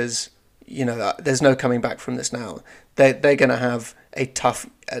 because there's no coming back from this now. They're going to have a tough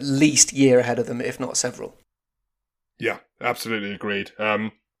at least year ahead of them, if not several. Yeah, absolutely agreed.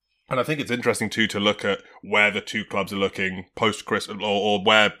 And I think it's interesting too to look at where the two clubs are looking post Chris, or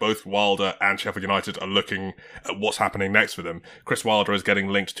where both Wilder and Sheffield United are looking at what's happening next for them. Chris Wilder is getting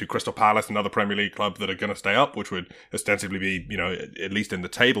linked to Crystal Palace, another Premier League club that are going to stay up, which would ostensibly be, at least in the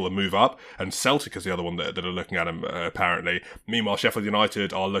table, a move up. And Celtic is the other one that are looking at him, apparently. Meanwhile, Sheffield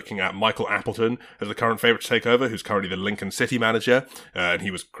United are looking at Michael Appleton as the current favourite to take over, who's currently the Lincoln City manager, and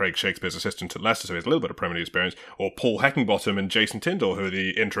he was Craig Shakespeare's assistant at Leicester, so he has a little bit of Premier League experience. Or Paul Heckingbottom and Jason Tyndall, who are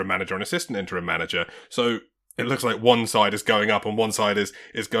the interim manager and assistant interim manager. So it looks like one side is going up and one side is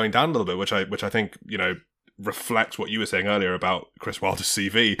going down a little bit, which I think reflects what you were saying earlier about Chris Wilder's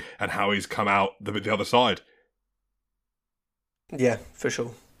CV and how he's come out the other side. Yeah, for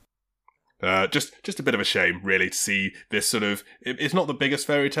sure. Just a bit of a shame, really, to see this sort of... It's not the biggest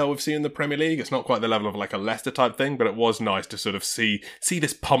fairy tale we've seen in the Premier League. It's not quite the level of like a Leicester type thing, but it was nice to sort of see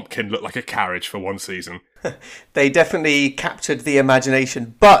this pumpkin look like a carriage for one season. They definitely captured the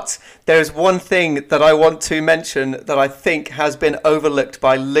imagination. But there's one thing that I want to mention that I think has been overlooked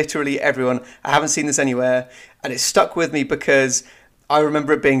by literally everyone. I haven't seen this anywhere, and it stuck with me because I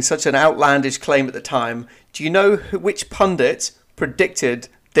remember it being such an outlandish claim at the time. Do you know which pundit predicted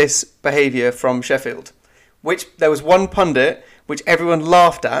this behaviour from Sheffield? There was one pundit which everyone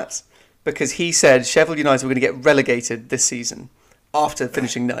laughed at because he said Sheffield United were going to get relegated this season after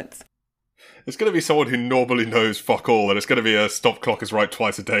finishing 9th. It's going to be someone who normally knows fuck all, and it's going to be a stop clock is right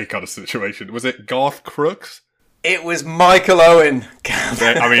twice a day kind of situation. Was it Garth Crooks? It was Michael Owen.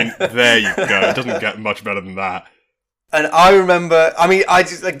 There you go. It doesn't get much better than that. And I remember,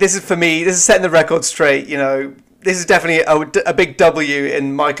 this is for me, this is setting the record straight, This is definitely a big W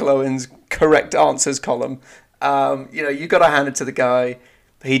in Michael Owen's correct answers column. You got to hand it to the guy.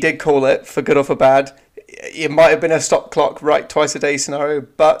 He did call it, for good or for bad. It might have been a stop clock right twice a day scenario,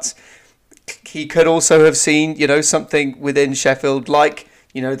 but he could also have seen, something within Sheffield like,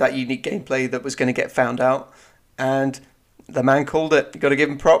 that unique gameplay that was going to get found out. And the man called it. You got to give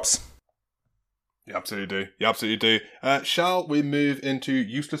him props. You absolutely do. Shall we move into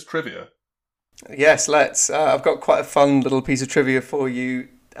useless trivia? Yes, let's. I've got quite a fun little piece of trivia for you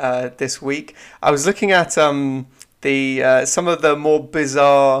this week. I was looking at some of the more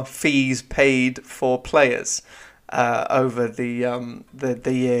bizarre fees paid for players over the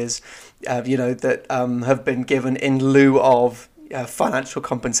years, that have been given in lieu of financial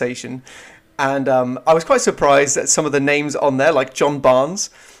compensation. And I was quite surprised at some of the names on there, like John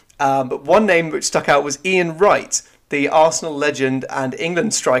Barnes. But one name which stuck out was Ian Wright, the Arsenal legend and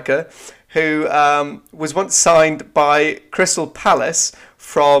England striker, who was once signed by Crystal Palace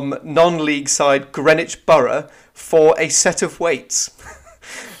from non-league side Greenwich Borough for a set of weights,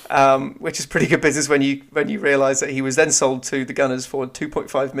 which is pretty good business when you realise that he was then sold to the Gunners for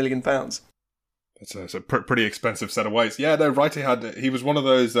 £2.5 million. It's a pretty expensive set of weights. Yeah, no, Wrighty he was one of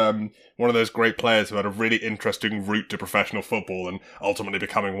those great players who had a really interesting route to professional football and ultimately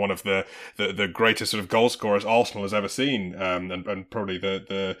becoming one of the greatest sort of goal scorers Arsenal has ever seen, and probably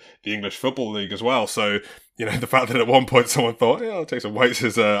the English Football League as well. So, the fact that at one point someone thought, I'll take some weights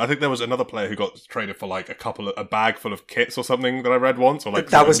is, I think there was another player who got traded for like a bag full of kits or something that I read once. Or like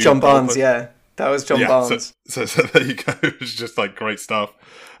that was John Barnes, yeah. That was John Barnes. So there you go. It's just like great stuff.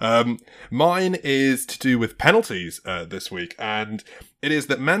 Mine is to do with penalties this week, and it is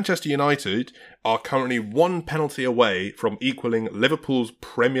that Manchester United are currently one penalty away from equaling Liverpool's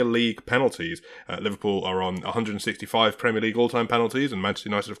Premier League penalties. Liverpool are on 165 Premier League all-time penalties, and Manchester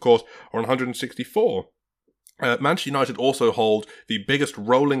United, of course, are on 164. Manchester United also hold the biggest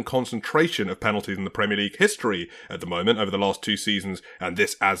rolling concentration of penalties in the Premier League history at the moment over the last 2 seasons, and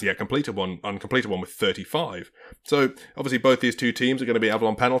this as yet uncompleted one with 35. So obviously both these two teams are going to be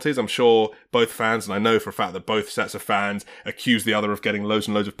Avalon penalties. I'm sure both fans, and I know for a fact that both sets of fans accuse the other of getting loads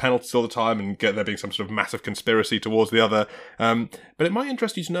and loads of penalties all the time and get there being some sort of massive conspiracy towards the other. But it might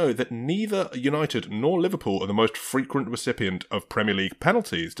interest you to know that neither United nor Liverpool are the most frequent recipient of Premier League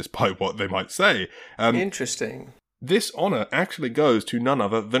penalties, despite what they might say. Interesting. This honour actually goes to none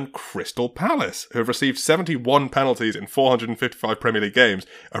other than Crystal Palace, who have received 71 penalties in 455 Premier League games,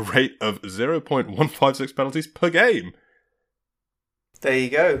 a rate of 0.156 penalties per game. There you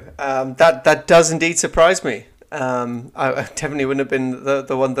go. That does indeed surprise me. I definitely wouldn't have been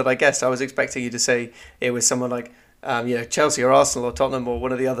the one that I guessed. I was expecting you to say it was someone like Chelsea or Arsenal or Tottenham or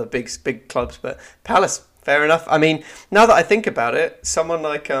one of the other big clubs, but Palace, fair enough. I mean, now that I think about it, someone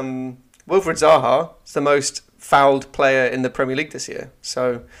like Wilfried Zaha is the most fouled player in the Premier League this year.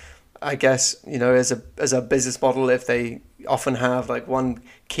 So I guess, as a business model, if they often have like one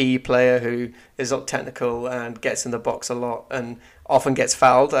key player who is not technical and gets in the box a lot and often gets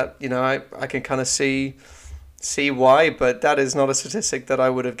fouled, that I can kind of see why, but that is not a statistic that I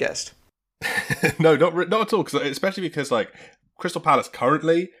would have guessed. No, not at all. Especially because like Crystal Palace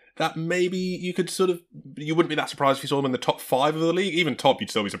currently, that maybe you wouldn't be that surprised if you saw them in the top 5 of the league. Even top, you'd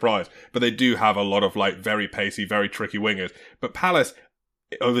still be surprised. But they do have a lot of like very pacey, very tricky wingers. But Palace,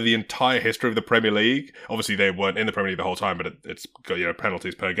 over the entire history of the Premier League, obviously they weren't in the Premier League the whole time, but it's got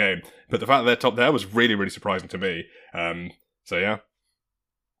penalties per game. But the fact that they're top there was really, really surprising to me. So yeah.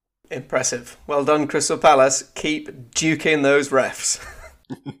 Impressive. Well done, Crystal Palace. Keep duking those refs.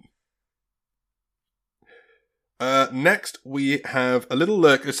 Next, we have a little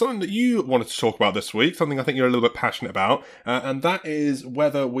look at something that you wanted to talk about this week, something I think you're a little bit passionate about, and that is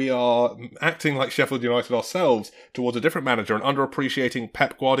whether we are acting like Sheffield United ourselves towards a different manager and underappreciating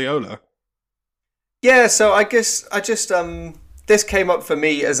Pep Guardiola. Yeah, so I guess I just this came up for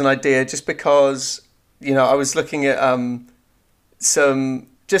me as an idea just because I was looking at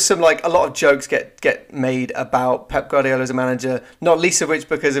some like a lot of jokes get made about Pep Guardiola as a manager, not least of which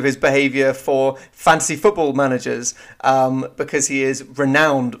because of his behaviour for fantasy football managers, because he is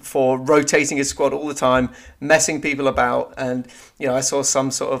renowned for rotating his squad all the time, messing people about, and I saw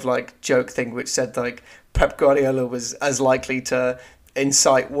some sort of like joke thing which said like Pep Guardiola was as likely to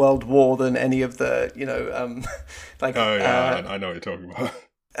incite world war than any of the like I know what you're talking about.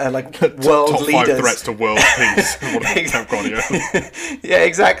 Like world top leaders. 5 threats to world peace. Pep Guardiola. Yeah,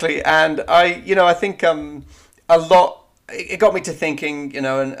 exactly. And I think a lot. It got me to thinking,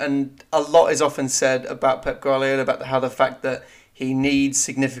 and a lot is often said about Pep Guardiola about how the fact that he needs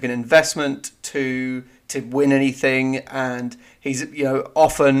significant investment to win anything, and he's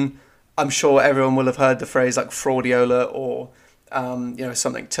often. I'm sure everyone will have heard the phrase like fraudiola or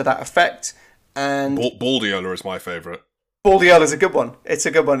something to that effect. And Baldiola is my favourite. Baldiola's a good one. It's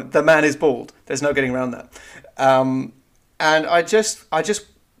a good one. The man is bald. There's no getting around that. And I just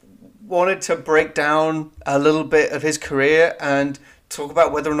wanted to break down a little bit of his career and talk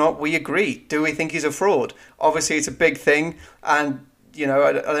about whether or not we agree. Do we think he's a fraud? Obviously, it's a big thing, and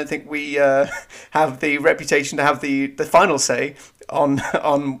I don't think we have the reputation to have the final say on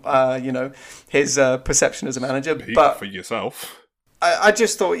his perception as a manager. Speak but for yourself. I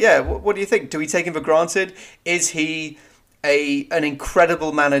just thought, yeah. What do you think? Do we take him for granted? Is he an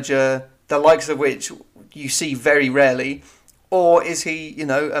incredible manager, the likes of which you see very rarely, or is he,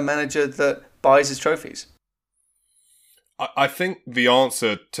 a manager that buys his trophies? I think the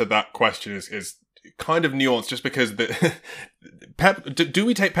answer to that question is kind of nuanced, just because Pep. Do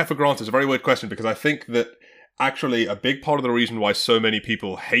we take Pep for granted? Is a very weird question, because I think that actually a big part of the reason why so many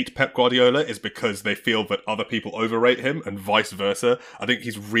people hate Pep Guardiola is because they feel that other people overrate him, and vice versa. I think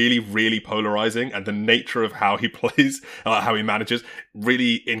he's really, really polarizing, and the nature of how he plays, how he manages,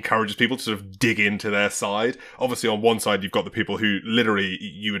 really encourages people to sort of dig into their side. Obviously, on one side, you've got the people who literally,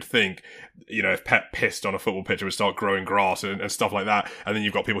 you would think, if Pep pissed on a football pitch, it would start growing grass and stuff like that. And then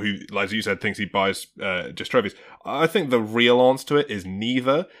you've got people who, as you said, thinks he buys just trophies. I think the real answer to it is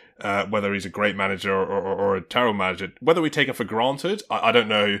neither. Whether he's a great manager or a terrible manager, whether we take it for granted, I don't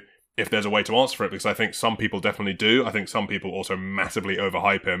know if there's a way to answer for it, because I think some people definitely do. I think some people also massively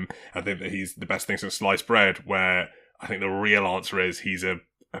overhype him and think that he's the best thing since sliced bread, where I think the real answer is he's a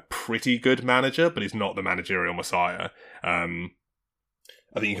pretty good manager, but he's not the managerial messiah.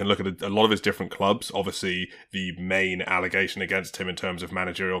 I think you can look at a lot of his different clubs. Obviously, the main allegation against him in terms of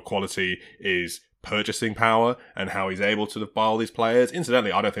managerial quality is purchasing power and how he's able to buy all these players.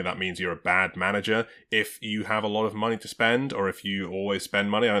 Incidentally, I don't think that means you're a bad manager if you have a lot of money to spend or if you always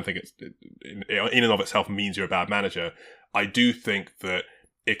spend money. I don't think it's in and of itself means you're a bad manager. I do think that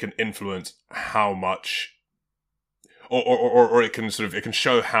it can influence how much, or it can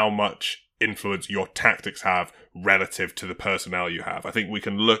show how much influence your tactics have relative to the personnel you have. I think we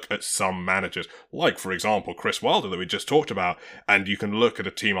can look at some managers, like for example Chris Wilder that we just talked about, and you can look at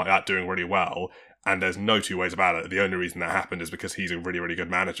a team like that doing really well, and there's no two ways about it. The only reason that happened is because he's a really, really good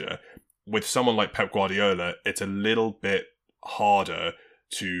manager. With someone like Pep Guardiola, it's a little bit harder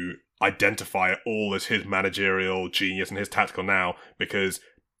to identify it all as his managerial genius and his tactical now, because,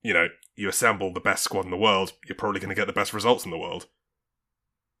 you know, you assemble the best squad in the world, you're probably going to get the best results in the world.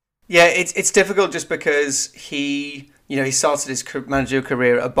 Yeah, it's difficult just because he started his managerial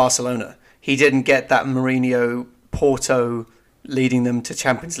career at Barcelona. He didn't get that Mourinho Porto leading them to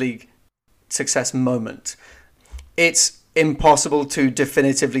Champions League success moment. It's impossible to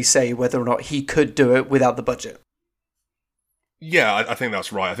definitively say whether or not he could do it without the budget. Yeah, I think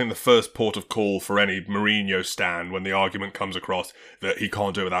that's right. I think the first port of call for any Mourinho stan when the argument comes across that he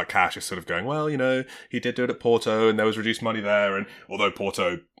can't do it without cash is sort of going, well, you know, he did do it at Porto and there was reduced money there, and although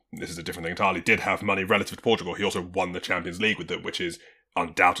Porto, this is a different thing entirely, did have money relative to Portugal, he also won the Champions League with it, which is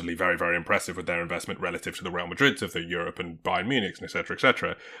undoubtedly very, very impressive with their investment relative to the Real Madrids of the Europe and Bayern Munich's, etc.,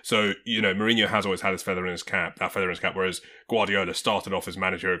 etc. So, you know, Mourinho has always had his feather in his cap, whereas Guardiola started off his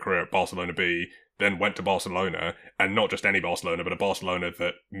managerial career at Barcelona B, then went to Barcelona, and not just any Barcelona, but a Barcelona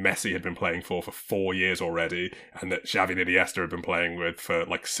that Messi had been playing for 4 years already, and that Xavi and Iniesta had been playing with for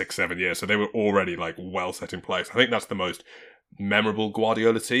like 6-7 years. So they were already like well set in place. I think that's the most memorable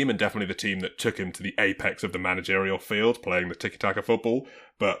Guardiola team, and definitely the team that took him to the apex of the managerial field, playing the tiki-taka football.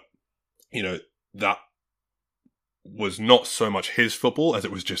 But, you know, that was not so much his football as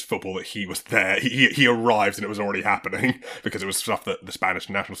it was just football that he was there. He arrived and it was already happening because it was stuff that the Spanish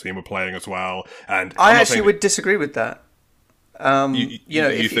national team were playing as well. And I actually would disagree with that.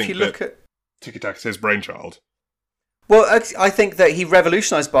 If you look at tiki-taka's his brainchild. Well, I think that he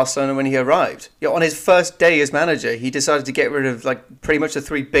revolutionised Barcelona when he arrived. On his first day as manager, he decided to get rid of like pretty much the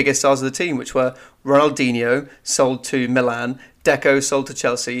three biggest stars of the team, which were Ronaldinho, sold to Milan, Deco, sold to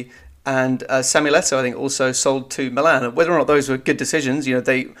Chelsea, and Samuel Eto'o, I think, also sold to Milan. Whether or not those were good decisions,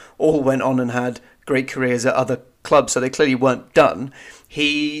 they all went on and had great careers at other clubs, so they clearly weren't done.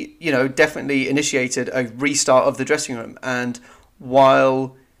 He, definitely initiated a restart of the dressing room, and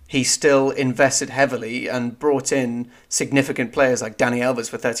while he still invested heavily and brought in significant players like Dani Alves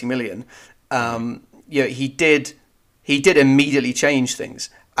for 30 million. He did immediately change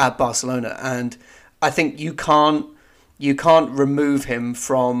things at Barcelona, and I think you can't remove him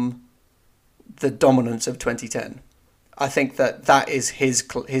from the dominance of 2010. I think that is his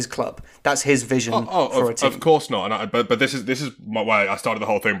club. That's his vision for a team. Of course not. But this is why I started the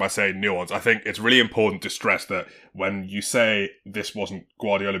whole thing by saying nuance. I think it's really important to stress that when you say this wasn't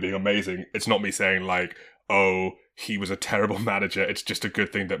Guardiola being amazing, it's not me saying like, oh, he was a terrible manager. It's just a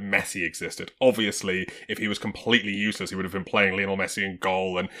good thing that Messi existed. Obviously, if he was completely useless, he would have been playing Lionel Messi in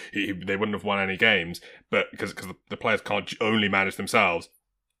goal, and they wouldn't have won any games. But because the players can't only manage themselves.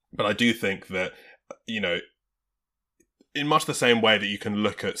 But I do think that, in much the same way that you can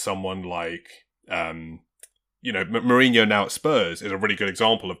look at someone like, Mourinho now at Spurs is a really good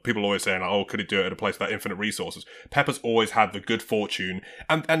example of people always saying, oh, could he do it at a place without infinite resources? Pep has always had the good fortune,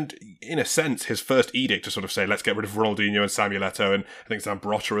 and in a sense, his first edict to sort of say, let's get rid of Ronaldinho and Samuel Eto'o, and I think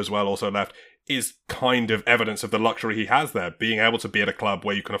Zambrotta as well also left, is kind of evidence of the luxury he has there, being able to be at a club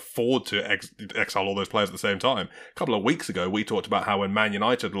where you can afford to exile all those players at the same time. A couple of weeks ago, we talked about how when Man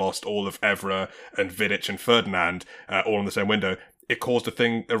United lost all of Evra and Vidic and Ferdinand all in the same window, it caused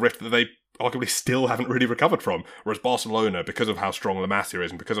a rift that they arguably still haven't really recovered from. Whereas Barcelona, because of how strong La Masia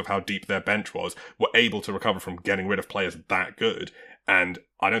is and because of how deep their bench was, were able to recover from getting rid of players that good. And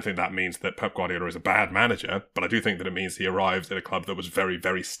I don't think that means that Pep Guardiola is a bad manager, but I do think that it means he arrives at a club that was very,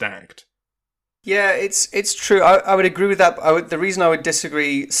 very stacked. Yeah, it's true. I would agree with that. The reason I would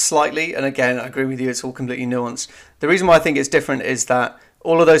disagree slightly, and again, I agree with you, it's all completely nuanced. The reason why I think it's different is that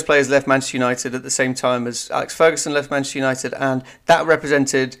all of those players left Manchester United at the same time as Alex Ferguson left Manchester United, and that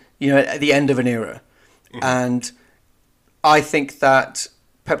represented, at the end of an era. Mm-hmm. And I think that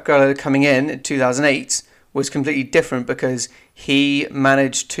Pep Guardiola coming in 2008 was completely different because he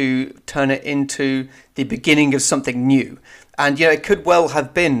managed to turn it into the beginning of something new. And, it could well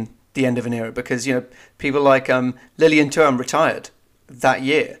have been the end of an era because, people like Lilian Thuram retired that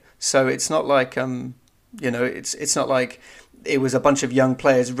year. So it's not like, it's not like it was a bunch of young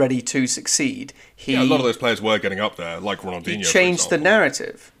players ready to succeed. A lot of those players were getting up there, like Ronaldinho. He changed the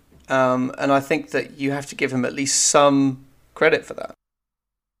narrative, and I think that you have to give him at least some credit for that.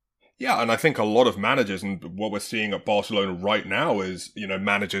 Yeah, and I think a lot of managers, and what we're seeing at Barcelona right now is,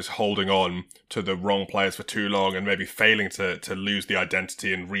 managers holding on to the wrong players for too long and maybe failing to lose the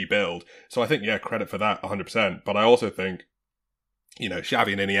identity and rebuild. So I think, credit for that 100%. But I also think,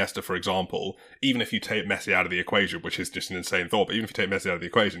 Xavi and Iniesta, for example, even if you take Messi out of the equation, which is just an insane thought, but even if you take Messi out of the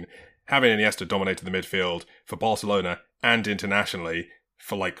equation, having Iniesta dominated the midfield for Barcelona and internationally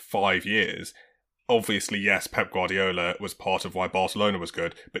for like 5 years. Obviously, yes, Pep Guardiola was part of why Barcelona was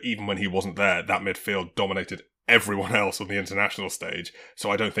good, but even when he wasn't there, that midfield dominated everyone else on the international stage, so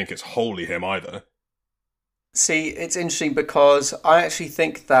I don't think it's wholly him either. See, it's interesting because I actually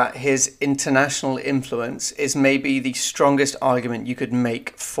think that his international influence is maybe the strongest argument you could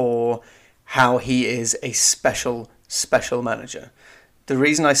make for how he is a special manager. The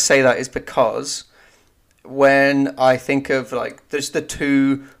reason I say that is because when I think of, there's the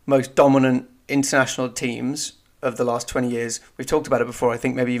two most dominant international teams of the last 20 years. We've talked about it before, I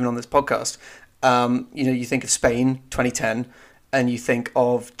think maybe even on this podcast. You think of Spain 2010 and you think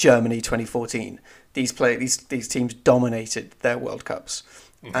of Germany 2014. These teams dominated their World Cups.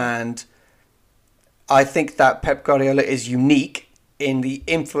 Mm-hmm. And I think that Pep Guardiola is unique in the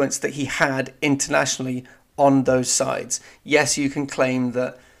influence that he had internationally on those sides. Yes, you can claim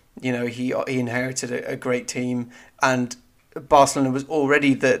that he inherited a great team and Barcelona was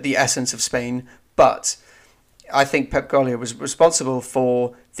already the essence of Spain, but I think Pep Guardiola was responsible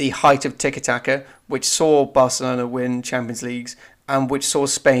for the height of tiki-taka, which saw Barcelona win Champions Leagues and which saw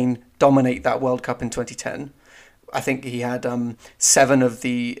Spain dominate that World Cup in 2010. I think he had 7 of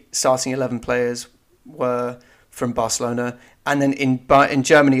the starting 11 players were from Barcelona, and then in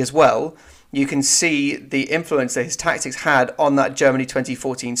Germany as well, you can see the influence that his tactics had on that Germany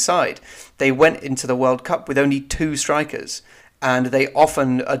 2014 side. They went into the World Cup with only 2 strikers, and they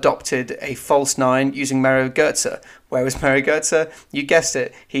often adopted a false 9 using Mario Götze. Where was Mario Götze? You guessed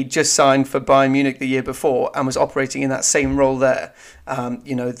it. He just signed for Bayern Munich the year before and was operating in that same role there.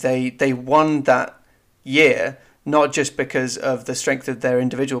 They won that year not just because of the strength of their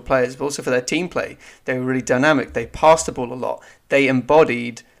individual players, but also for their team play. They were really dynamic. They passed the ball a lot. They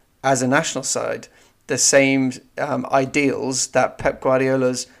embodied, as a national side, the same ideals that Pep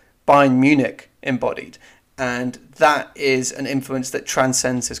Guardiola's Bayern Munich embodied. And that is an influence that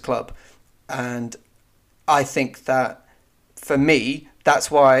transcends his club. And I think that, for me, that's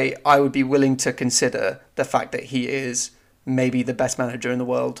why I would be willing to consider the fact that he is maybe the best manager in the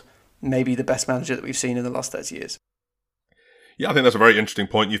world, maybe the best manager that we've seen in the last 30 years. Yeah, I think that's a very interesting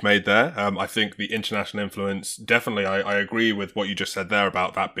point you've made there. I think the international influence, definitely, I agree with what you just said there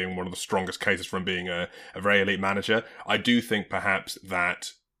about that being one of the strongest cases for him being a very elite manager. I do think perhaps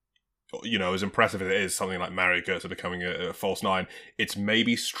that, as impressive as it is, something like Mario Götze becoming a false 9, it's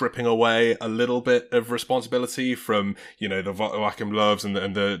maybe stripping away a little bit of responsibility from, the Joachim Löws and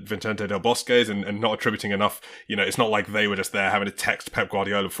the Vicente Del Bosques and not attributing enough. It's not like they were just there having to text Pep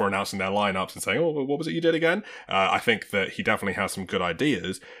Guardiola before announcing their lineups and saying, oh, what was it you did again? I think that he definitely has some good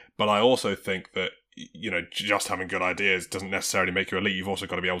ideas, but I also think that just having good ideas doesn't necessarily make you elite. You've also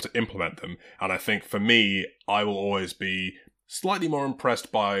got to be able to implement them. And I think for me, I will always be slightly more impressed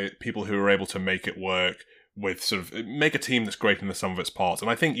by people who are able to make it work with make a team that's greater than the sum of its parts.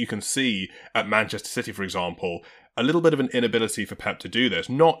 And I think you can see at Manchester City, for example, a little bit of an inability for Pep to do this.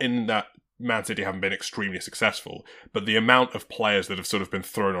 Not in that Man City haven't been extremely successful, but the amount of players that have been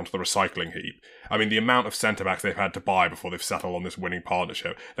thrown onto the recycling heap. I mean, the amount of centre-backs they've had to buy before they've settled on this winning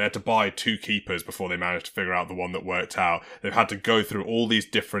partnership. They had to buy 2 keepers before they managed to figure out the one that worked out. They've had to go through all these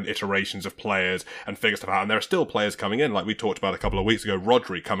different iterations of players and figure stuff out. And there are still players coming in, like we talked about a couple of weeks ago,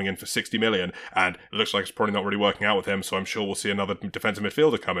 Rodri coming in for 60 million, and it looks like it's probably not really working out with him, so I'm sure we'll see another defensive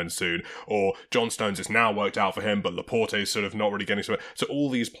midfielder come in soon. Or John Stones is now worked out for him, but Laporte's not really getting to it. So all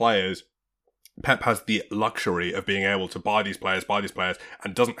these players, Pep has the luxury of being able to buy these players,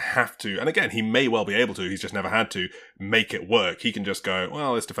 and doesn't have to, and again, he may well be able to, he's just never had to, make it work. He can just go,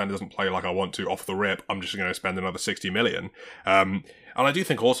 well, this defender doesn't play like I want to off the rip, I'm just going to spend another 60 million. And I do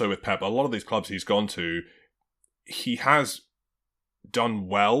think also with Pep, a lot of these clubs he's gone to, he has done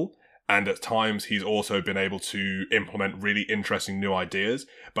well, And at times, he's also been able to implement really interesting new ideas.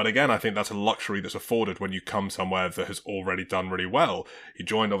 But again, I think that's a luxury that's afforded when you come somewhere that has already done really well. He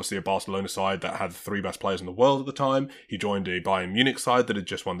joined, obviously, a Barcelona side that had the 3 best players in the world at the time. He joined a Bayern Munich side that had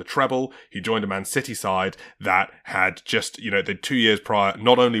just won the treble. He joined a Man City side that had just, the 2 years prior,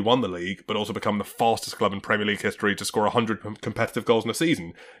 not only won the league, but also become the fastest club in Premier League history to score 100 competitive goals in a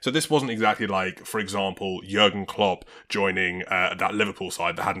season. So this wasn't exactly like, for example, Jurgen Klopp joining that Liverpool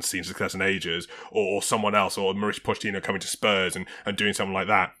side that hadn't seen success in ages, or someone else, or Mauricio Pochettino coming to Spurs and doing something like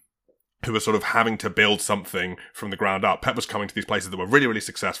that, who was sort of having to build something from the ground up. Pep was coming to these places that were really, really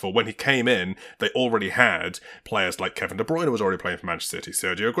successful. When he came in, they already had players like Kevin De Bruyne was already playing for Manchester City,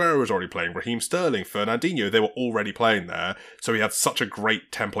 Sergio Aguero was already playing, Raheem Sterling, Fernandinho, they were already playing there. So he had such a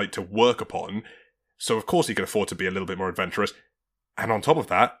great template to work upon. So of course he could afford to be a little bit more adventurous. And on top of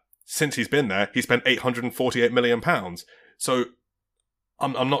that, since he's been there, he spent £848 million. So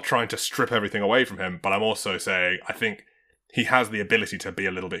I'm not trying to strip everything away from him, but I'm also saying I think he has the ability to be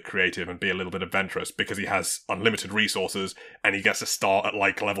a little bit creative and be a little bit adventurous because he has unlimited resources and he gets to start at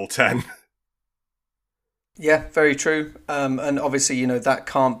like level 10. Yeah, very true. And obviously, that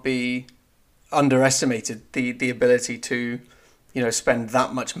can't be underestimated, the ability to, spend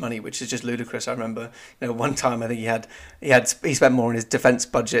that much money, which is just ludicrous. I remember, one time I think he spent more on his defense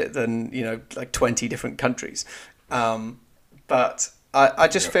budget than, like 20 different countries. But I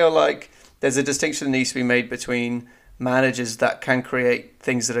just feel like there's a distinction that needs to be made between managers that can create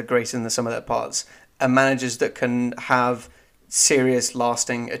things that are great in the sum of their parts and managers that can have serious,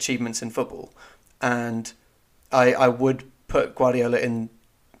 lasting achievements in football. And I would put Guardiola in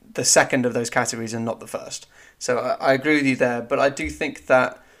the second of those categories and not the first. So I agree with you there, but I do think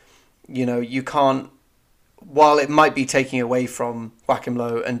that, you can't, while it might be taking away from Joachim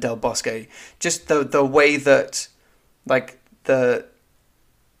Low and Del Bosque, just the way that, like, the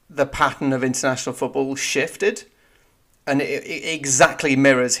pattern of international football shifted, and it exactly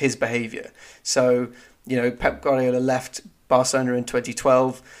mirrors his behaviour. So, Pep Guardiola left Barcelona in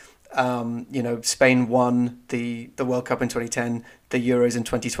 2012. Spain won the World Cup in 2010, the Euros in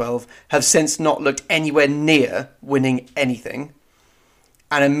 2012, have since not looked anywhere near winning anything.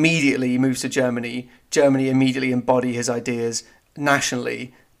 And immediately he moves to Germany. Germany immediately embody his ideas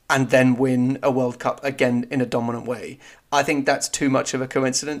nationally and then win a World Cup again in a dominant way. I think that's too much of a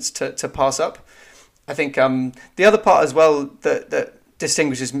coincidence to pass up. I think the other part as well that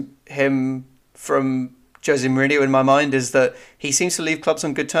distinguishes him from Jose Mourinho in my mind is that he seems to leave clubs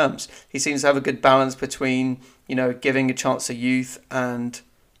on good terms. He seems to have a good balance between, giving a chance to youth and,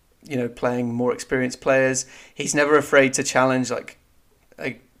 playing more experienced players. He's never afraid to challenge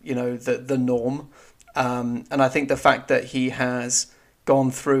the norm. And I think the fact that he has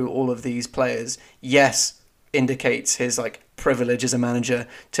gone through all of these players, yes, indicates his privilege as a manager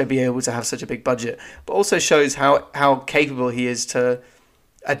to be able to have such a big budget, but also shows how capable he is to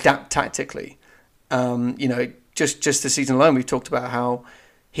adapt tactically. Just the season alone, we've talked about how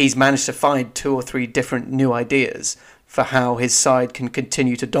he's managed to find 2 or 3 different new ideas for how his side can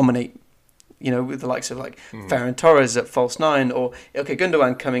continue to dominate, with the likes of Ferran Torres at false 9 or Ilkay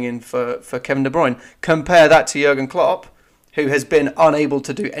Gundogan coming in for Kevin De Bruyne. Compare that to Jurgen Klopp, who has been unable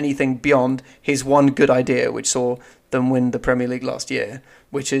to do anything beyond his one good idea, which saw them win the Premier League last year,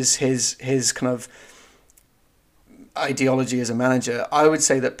 which is his kind of ideology as a manager. I would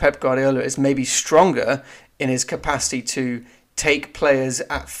say that Pep Guardiola is maybe stronger in his capacity to take players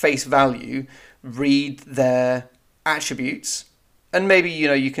at face value, read their attributes, and maybe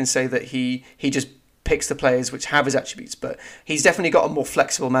you can say that he just picks the players which have his attributes, but he's definitely got a more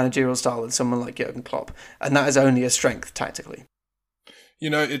flexible managerial style than someone like Jurgen Klopp, and that is only a strength tactically.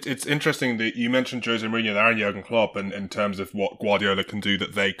 It's interesting that you mentioned Jose Mourinho there and Jurgen Klopp in terms of what Guardiola can do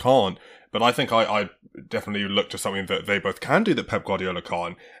that they can't. But I think I definitely look to something that they both can do that Pep Guardiola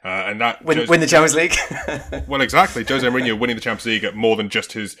can't, and that win the Champions League. Well, exactly. Jose Mourinho winning the Champions League at more than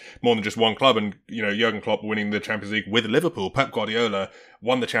just one club, and Jurgen Klopp winning the Champions League with Liverpool. Pep Guardiola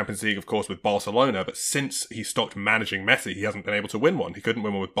won the Champions League, of course, with Barcelona, but since he stopped managing Messi, he hasn't been able to win one. He couldn't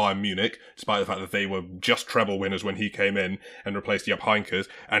win one with Bayern Munich, despite the fact that they were just treble winners when he came in and replaced Jupp Heynckes,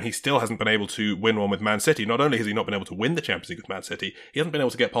 and he still hasn't been able to win one with Man City. Not only has he not been able to win the Champions League with Man City, he hasn't been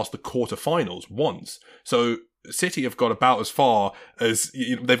able to get past the quarter-finals once. So City have got about as far as,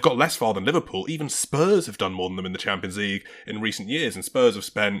 they've got less far than Liverpool. Even Spurs have done more than them in the Champions League in recent years, and Spurs have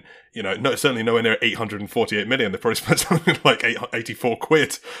spent, certainly nowhere near 848 million. They've probably spent something like 84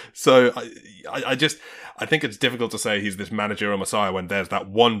 quid. So I think it's difficult to say he's this managerial messiah when there's that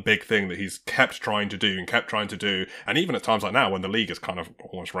one big thing that he's kept trying to do. And even at times like now, when the league is kind of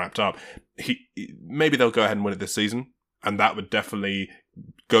almost wrapped up, maybe they'll go ahead and win it this season. and that would definitely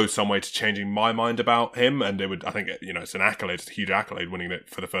go some way to changing my mind about him. And it would, I think, it's an accolade, it's a huge accolade winning it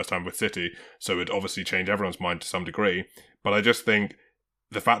for the first time with City, so it would obviously change everyone's mind to some degree. But I just think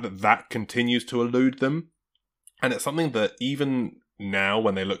the fact that that continues to elude them, and it's something that even now,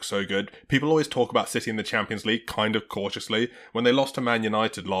 when they look so good, people always talk about City in the Champions League kind of cautiously. When they lost to Man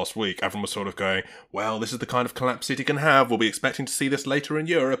United last week, everyone was sort of going, well, this is the kind of collapse City can have. We'll be expecting to see this later in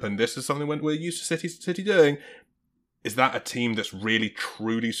Europe, and this is something we're used to City doing. Is that a team that's really,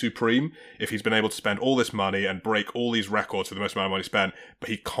 truly supreme? If he's been able to spend all this money and break all these records for the most amount of money spent, but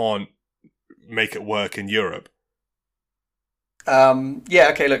he can't make it work in Europe?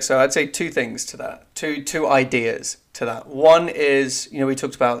 Okay, look, so I'd say two things to that, two ideas to that. One is, we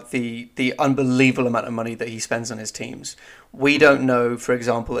talked about the unbelievable amount of money that he spends on his teams. We don't know, for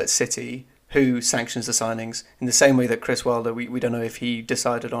example, at City, who sanctions the signings, in the same way that Chris Wilder, we don't know if he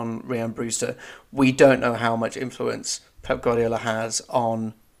decided on Ryan Brewster. We don't know how much influence Pep Guardiola has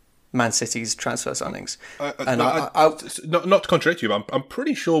on Man City's transfer signings. Not to contradict you, but I'm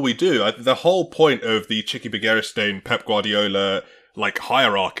pretty sure we do. The whole point of the Chicky Begiristain Pep Guardiola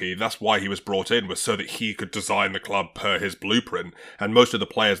hierarchy, that's why he was brought in, was so that he could design the club per his blueprint. And most of the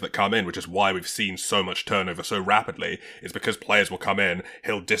players that come in, which is why we've seen so much turnover so rapidly, is because players will come in,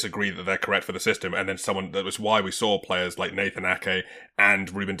 he'll disagree that they're correct for the system, and then that was why we saw players like Nathan Ake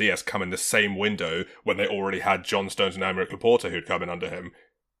and Ruben Dias come in the same window when they already had John Stones and Aymeric Laporte who'd come in under him.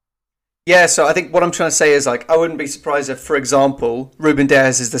 Yeah, so I think what I'm trying to say is, I wouldn't be surprised if, for example, Ruben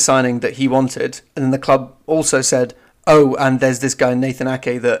Dias is the signing that he wanted, and then the club also said, oh, and there's this guy, Nathan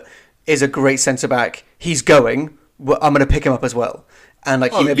Ake, that is a great centre-back. He's going. I'm going to pick him up as well. And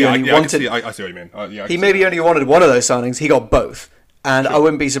he maybe only wanted... I see what you mean. He maybe only wanted one of those signings. He got both. And sure. I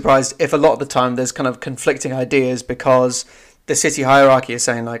wouldn't be surprised if a lot of the time there's kind of conflicting ideas because the City hierarchy is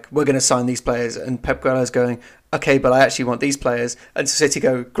saying, we're going to sign these players, and Pep Guardiola is going, okay, but I actually want these players. And City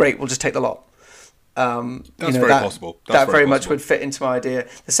go, great, we'll just take the lot. That's very possible. That very much would fit into my idea.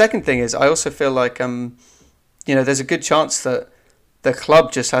 The second thing is, I also feel like... there's a good chance that the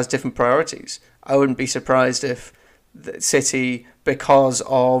club just has different priorities. I wouldn't be surprised if City, because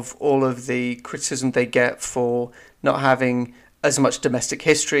of all of the criticism they get for not having as much domestic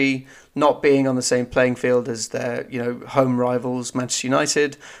history, not being on the same playing field as their home rivals, Manchester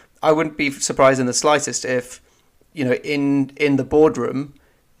United, I wouldn't be surprised in the slightest if, in the boardroom,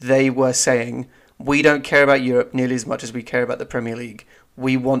 they were saying, we don't care about Europe nearly as much as we care about the Premier League.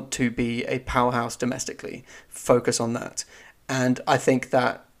 We want to be a powerhouse domestically. Focus on that. And I think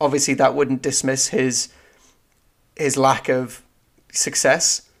that obviously that wouldn't dismiss his lack of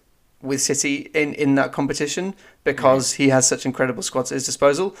success with City in that competition because he has such incredible squads at his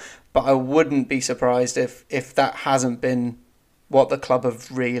disposal. But I wouldn't be surprised if that hasn't been what the club have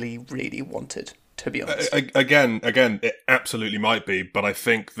really, really wanted, to be honest. Again, it absolutely might be. But I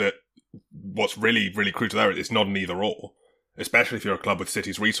think that what's really, really crucial there is not an either or. Especially if you're a club with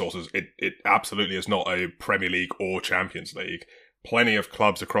City's resources, it absolutely is not a Premier League or Champions League. Plenty of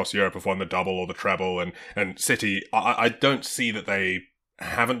clubs across Europe have won the double or the treble, and City, I don't see that they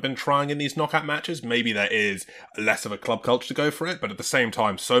haven't been trying in these knockout matches. Maybe there is less of a club culture to go for it, but at the same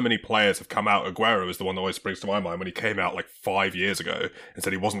time, so many players have come out. Aguero is the one that always springs to my mind when he came out 5 years ago and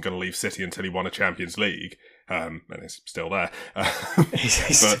said he wasn't going to leave City until he won a Champions League. And he's still there.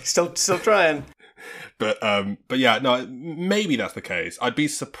 He's still trying. But yeah, no, maybe that's the case. I'd be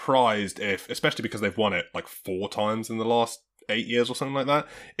surprised if, especially because they've won it 4 times in the last 8 years or something like that,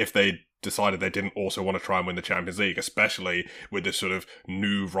 if they decided they didn't also want to try and win the Champions League, especially with this sort of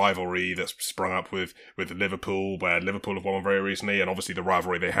new rivalry that's sprung up with Liverpool, where Liverpool have won very recently, and obviously the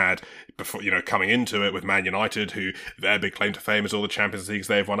rivalry they had before, coming into it with Man United, who their big claim to fame is all the Champions Leagues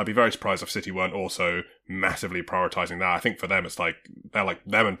they've won. I'd be very surprised if City weren't also massively prioritising that. I think for them, it's they're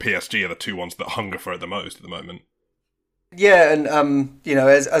them and PSG are the two ones that hunger for it the most at the moment. Yeah, and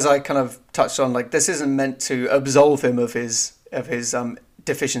as I kind of touched on, this isn't meant to absolve him of his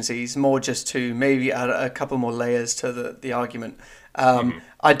deficiencies, more just to maybe add a couple more layers to the argument.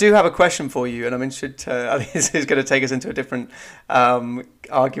 I do have a question for you, and I'm interested I think this is going to take us into a different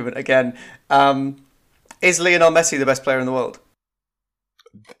argument again. Is Lionel Messi the best player in the world?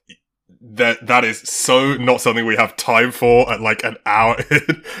 That is so not something we have time for at an hour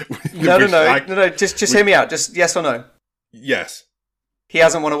in. No. Just hear me out. Just yes or no. Yes. He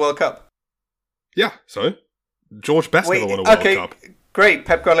hasn't won a World Cup. Yeah, so George Best never won a World Cup. Great.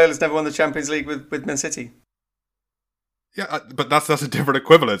 Pep Guardiola's never won the Champions League with Man City. Yeah, but that's a different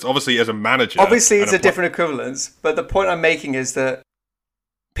equivalence. Obviously, as a manager. Obviously, it's a different equivalence. But the point I'm making is that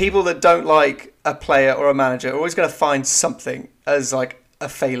people that don't like a player or a manager are always going to find something as a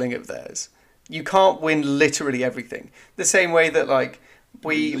failing of theirs. You can't win literally everything. The same way that like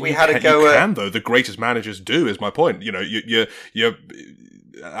we You had a go you at. can, though. The greatest managers do, is my point. You know, you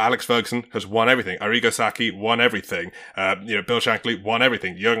Alex Ferguson has won everything. Arrigo Sacchi won everything. Bill Shankly won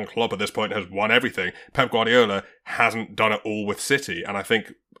everything. Jurgen Klopp at this point has won everything. Pep Guardiola hasn't done it all with City. And I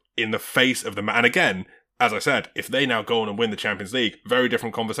think in the face of and again, as I said, if they now go on and win the Champions League, very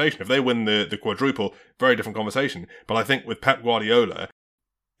different conversation. If they win the quadruple, very different conversation. But I think with Pep Guardiola,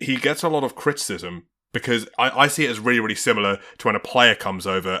 he gets a lot of criticism because I see it as really, really similar to when a player comes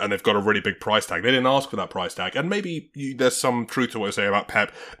over and they've got a really big price tag. They didn't ask for that price tag. And maybe there's some truth to what you say about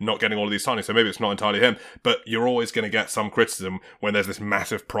Pep not getting all of these signings, so maybe it's not entirely him. But you're always going to get some criticism when there's this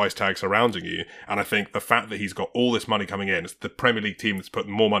massive price tag surrounding you. And I think the fact that he's got all this money coming in, it's the Premier League team that's put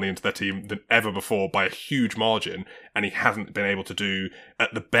more money into their team than ever before by a huge margin, and he hasn't been able to do,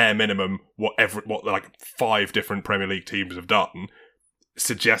 at the bare minimum, what like 5 different Premier League teams have done,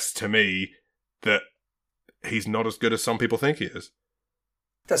 suggests to me that he's not as good as some people think he is.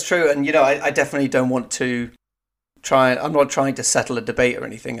 That's true, and I definitely don't want to I'm not trying to settle a debate or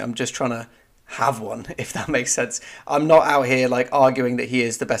anything. I'm just trying to have one, if that makes sense. I'm not out here like arguing that he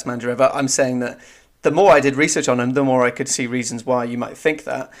is the best manager ever. I'm saying that the more I did research on him, the more I could see reasons why you might think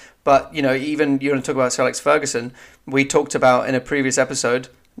that. But even you want to talk about Sir Alex Ferguson, we talked about in a previous episode,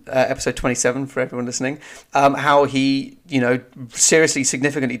 episode 27 for everyone listening, how he seriously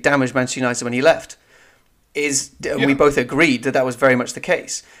significantly damaged Manchester United when he left. We both agreed that was very much the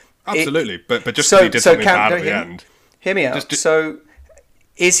case. Absolutely, but just because he did something bad at the end. Hear me out. So,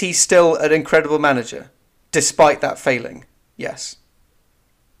 is he still an incredible manager, despite that failing? Yes.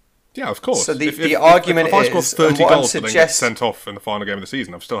 Yeah, of course. So the argument is, if I score 30 goals but then get sent sent off in the final game of the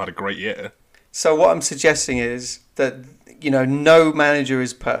season, I've still had a great year. So what I'm suggesting is that no manager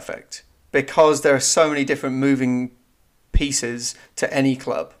is perfect, because there are so many different moving pieces to any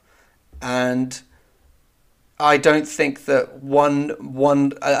club, and I don't think that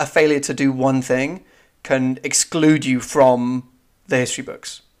a failure to do one thing can exclude you from the history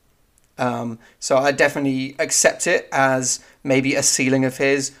books. So I definitely accept it as maybe a ceiling of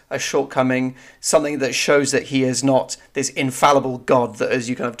his, a shortcoming, something that shows that he is not this infallible god that, as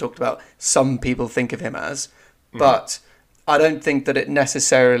you kind of talked about, some people think of him as. But I don't think that it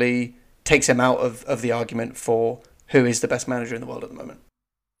necessarily takes him out of the argument for who is the best manager in the world at the moment.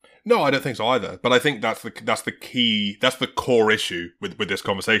 No, I don't think so either. But I think that's the core issue with this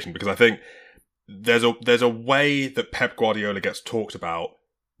conversation, because I think there's a way that Pep Guardiola gets talked about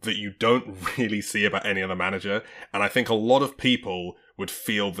that you don't really see about any other manager. And I think a lot of people would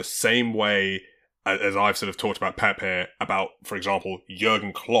feel the same way as I've sort of talked about Pep here, about, for example,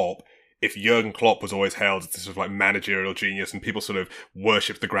 Jurgen Klopp. If Jurgen Klopp was always hailed as this sort of like managerial genius, and people sort of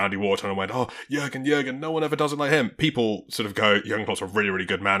worshipped the ground he walked on and went, oh, Jurgen, no one ever does it like him. People sort of go, Jurgen Klopp's a really, really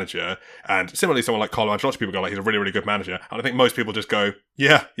good manager. And similarly, someone like Carlo Ancelotti, people go like, he's a really, really good manager. And I think most people just go,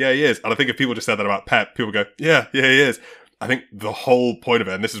 yeah, he is. And I think if people just said that about Pep, people go, yeah, he is. I think the whole point of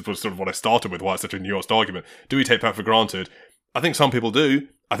it, and this is sort of what I started with, why it's such a nuanced argument, do we take Pep for granted? I think some people do.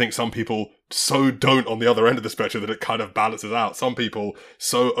 I think some people so don't on the other end of the spectrum that it kind of balances out. Some people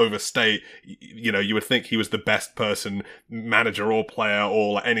so overstate, you would think he was the best person, manager or player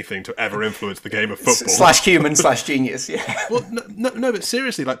or like anything to ever influence the game of football. /human/genius, yeah. Well, no, but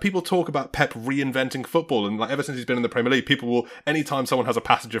seriously, like people talk about Pep reinventing football, and like ever since he's been in the Premier League, people will, anytime someone has a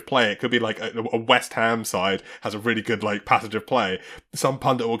passage of play, it could be like a West Ham side has a really good like passage of play. Some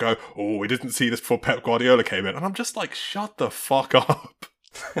pundit will go, oh, we didn't see this before Pep Guardiola came in. And I'm just like, shut the fuck up.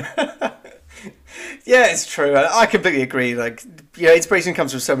 Yeah, it's true. I completely agree. Like, inspiration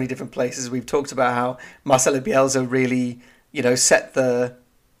comes from so many different places. We've talked about how Marcelo Bielsa really, set the,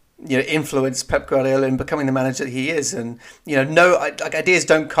 influenced Pep Guardiola in becoming the manager that he is. And, ideas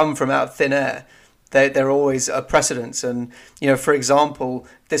don't come from out of thin air. They're always a precedence. And, for example,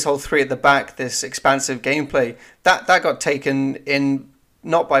 this whole 3 at the back, this expansive gameplay, that got taken in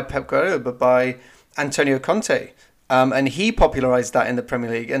not by Pep Guardiola, but by Antonio Conte. And he popularised that in the Premier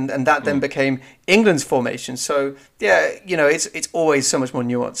League, and that then became England's formation. So yeah, it's always so much more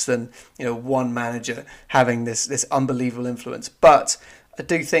nuanced than one manager having this unbelievable influence. But I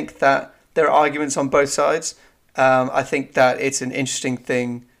do think that there are arguments on both sides. I think that it's an interesting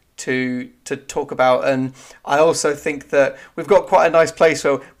thing to talk about, and I also think that we've got quite a nice place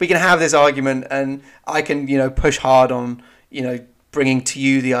where we can have this argument, and I can push hard on bringing to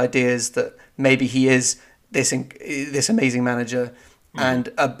you the ideas that maybe he is this amazing manager and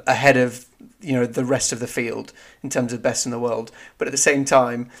ahead of the rest of the field in terms of best in the world. But at the same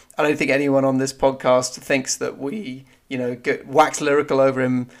time, I don't think anyone on this podcast thinks that we wax lyrical over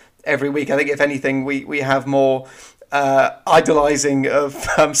him every week. I think if anything, we have more idolising of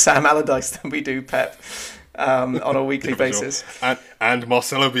Sam Allardyce than we do Pep on a weekly basis. Sure. And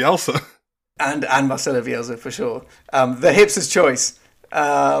Marcelo Bielsa. And Marcelo Bielsa, for sure. The hipster's choice.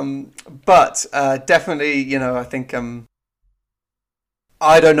 But definitely, I think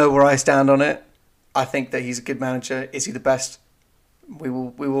I don't know where I stand on it. I think that he's a good manager. Is he the best? We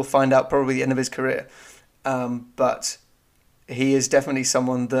will find out probably at the end of his career. But he is definitely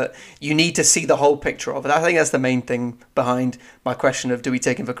someone that you need to see the whole picture of. And I think that's the main thing behind my question of do we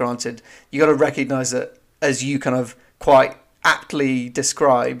take him for granted? You got to recognise that, as you kind of quite aptly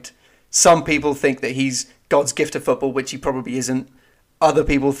described, some people think that he's God's gift of football, which he probably isn't. Other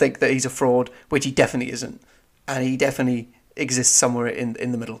people think that he's a fraud, which he definitely isn't. And he definitely exists somewhere in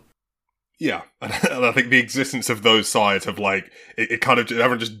the middle. Yeah, and I think the existence of those sides have it kind of,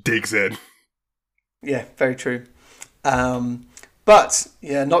 everyone just digs in. Yeah, very true. But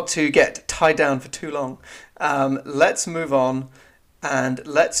yeah, not to get tied down for too long. Let's move on and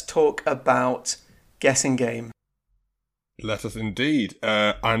let's talk about guessing game. Let us indeed.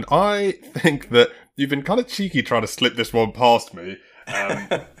 And I think that you've been kind of cheeky trying to slip this one past me.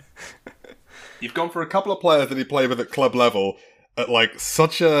 You've gone for a couple of players that he played with at club level at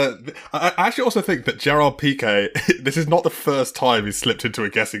such a... I actually also think that Gerard Piqué, this is not the first time he's slipped into a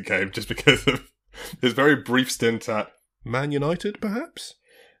guessing game just because of his very brief stint at Man United, perhaps?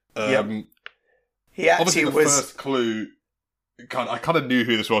 Yep. He actually was... the first clue... I kind of knew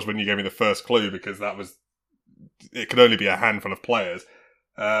who this was when you gave me the first clue because that was... It could only be a handful of players.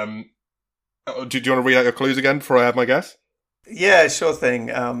 Do you want to read out your clues again before I have my guess? Yeah, sure thing.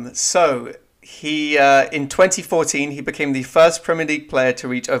 So he in 2014 he became the first Premier League player to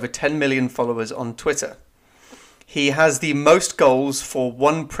reach over 10 million followers on Twitter. He has the most goals for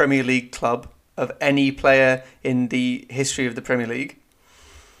one Premier League club of any player in the history of the Premier League.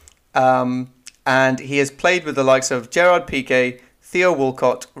 And he has played with the likes of Gerard Piqué, Theo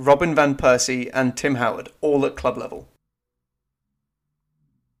Walcott, Robin van Persie and Tim Howard, all at club level.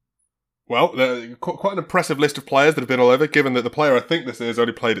 Well, quite an impressive list of players that have been all over, given that the player I think this is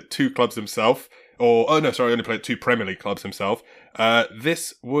only played at two clubs himself. Only played at two Premier League clubs himself.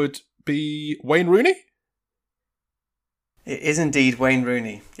 This would be Wayne Rooney? It is indeed Wayne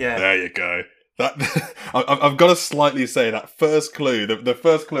Rooney, yeah. There you go. That I've got to slightly say that first clue, the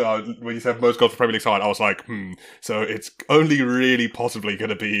first clue when you said most goals for Premier League side, I was like, so it's only really possibly going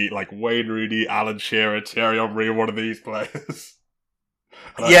to be Wayne Rooney, Alan Shearer, Thierry Henry, one of these players.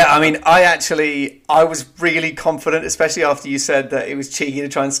 Yeah, I mean, I was really confident, especially after you said that it was cheeky to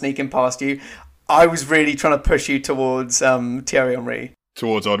try and sneak him past you. I was really trying to push you towards Thierry Henry.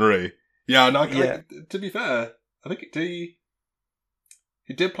 Towards Henry. Yeah, no, to be fair, I think he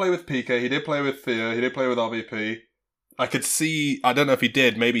did play with Piqué, he did play with Theo, he did play with RVP. I could see, I don't know if he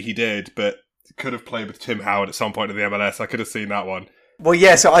did, maybe he did, but could have played with Tim Howard at some point in the MLS. I could have seen that one. Well,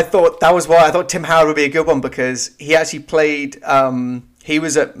 yeah, so I thought that was why I thought Tim Howard would be a good one, because he actually played, he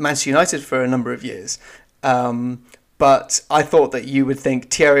was at Manchester United for a number of years. But I thought that you would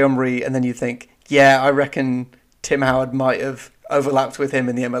think Thierry Henry, and then you think, yeah, I reckon Tim Howard might have overlapped with him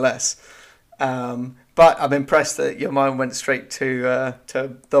in the MLS. But I'm impressed that your mind went straight to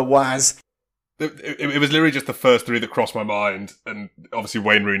the Waz. It was literally just the first three that crossed my mind, and obviously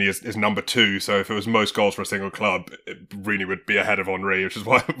Wayne Rooney is number two, so if it was most goals for a single club, Rooney would be ahead of Henry, which is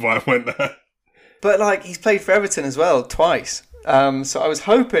why I went there. But he's played for Everton as well, twice. So I was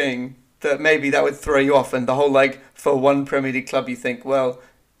hoping that maybe that would throw you off, and the whole for one Premier League club you think, well,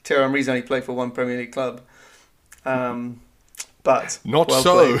 Thierry Henry's only played for one Premier League club. But not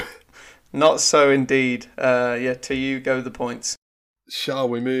so. Played. Not so indeed. To you go the points. Shall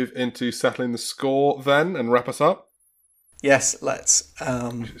we move into settling the score then and wrap us up? Yes, let's.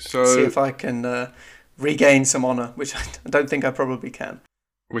 See if I can regain some honour, which I don't think I probably can.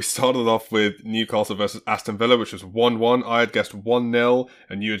 We started off with Newcastle versus Aston Villa, which was 1-1. I had guessed 1-0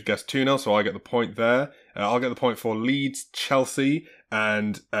 and you had guessed 2-0, so I get the point there. I'll get the point for Leeds, Chelsea,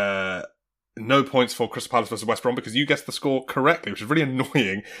 and no points for Crystal Palace versus West Brom because you guessed the score correctly, which is really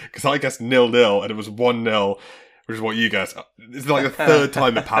annoying because I guessed 0-0 and it was 1-0. Which is what you guessed. It's the third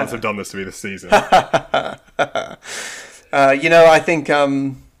time the Palace have done this to me this season. I think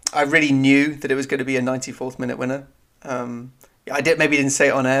I really knew that it was going to be a 94th minute winner. I didn't say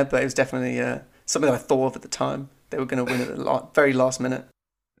it on air, but it was definitely something I thought of at the time. They were going to win at the very last minute.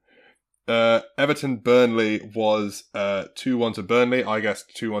 Everton-Burnley was 2-1 to Burnley. I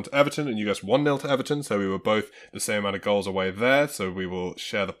guessed 2-1 to Everton, and you guessed 1-0 to Everton, so we were both the same amount of goals away there, so we will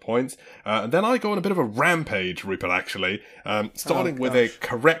share the points. And then I go on a bit of a rampage, Rupert, actually, starting with a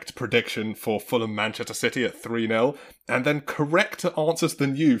correct prediction for Fulham-Manchester City at 3-0, and then correcter answers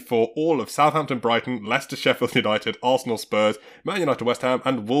than you for all of Southampton-Brighton, Leicester-Sheffield United, Arsenal-Spurs, Man United-West Ham,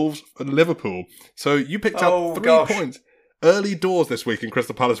 and Wolves-Liverpool. So you picked up 3 points. Early doors this week in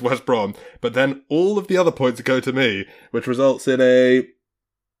Crystal Palace West Brom, but then all of the other points go to me, which results in a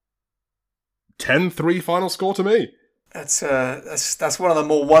 10-3 final score to me. That's one of the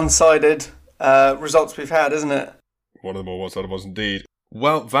more one-sided results we've had, isn't it? One of the more one-sided ones indeed.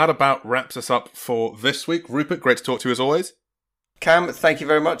 Well, that about wraps us up for this week. Rupert, great to talk to you as always. Cam, thank you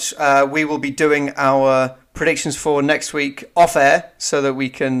very much. We will be doing our predictions for next week off air so that we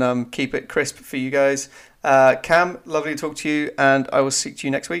can keep it crisp for you guys. Cam, lovely to talk to you, and I will speak to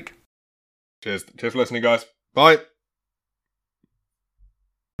you next week. Cheers for listening, guys. Bye.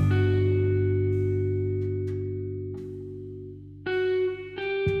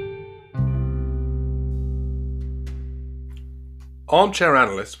 Armchair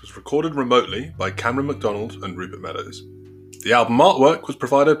Analyst was recorded remotely by Cameron MacDonald and Rupert Meadows. The album artwork was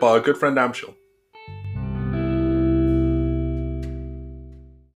provided by our good friend Amshel.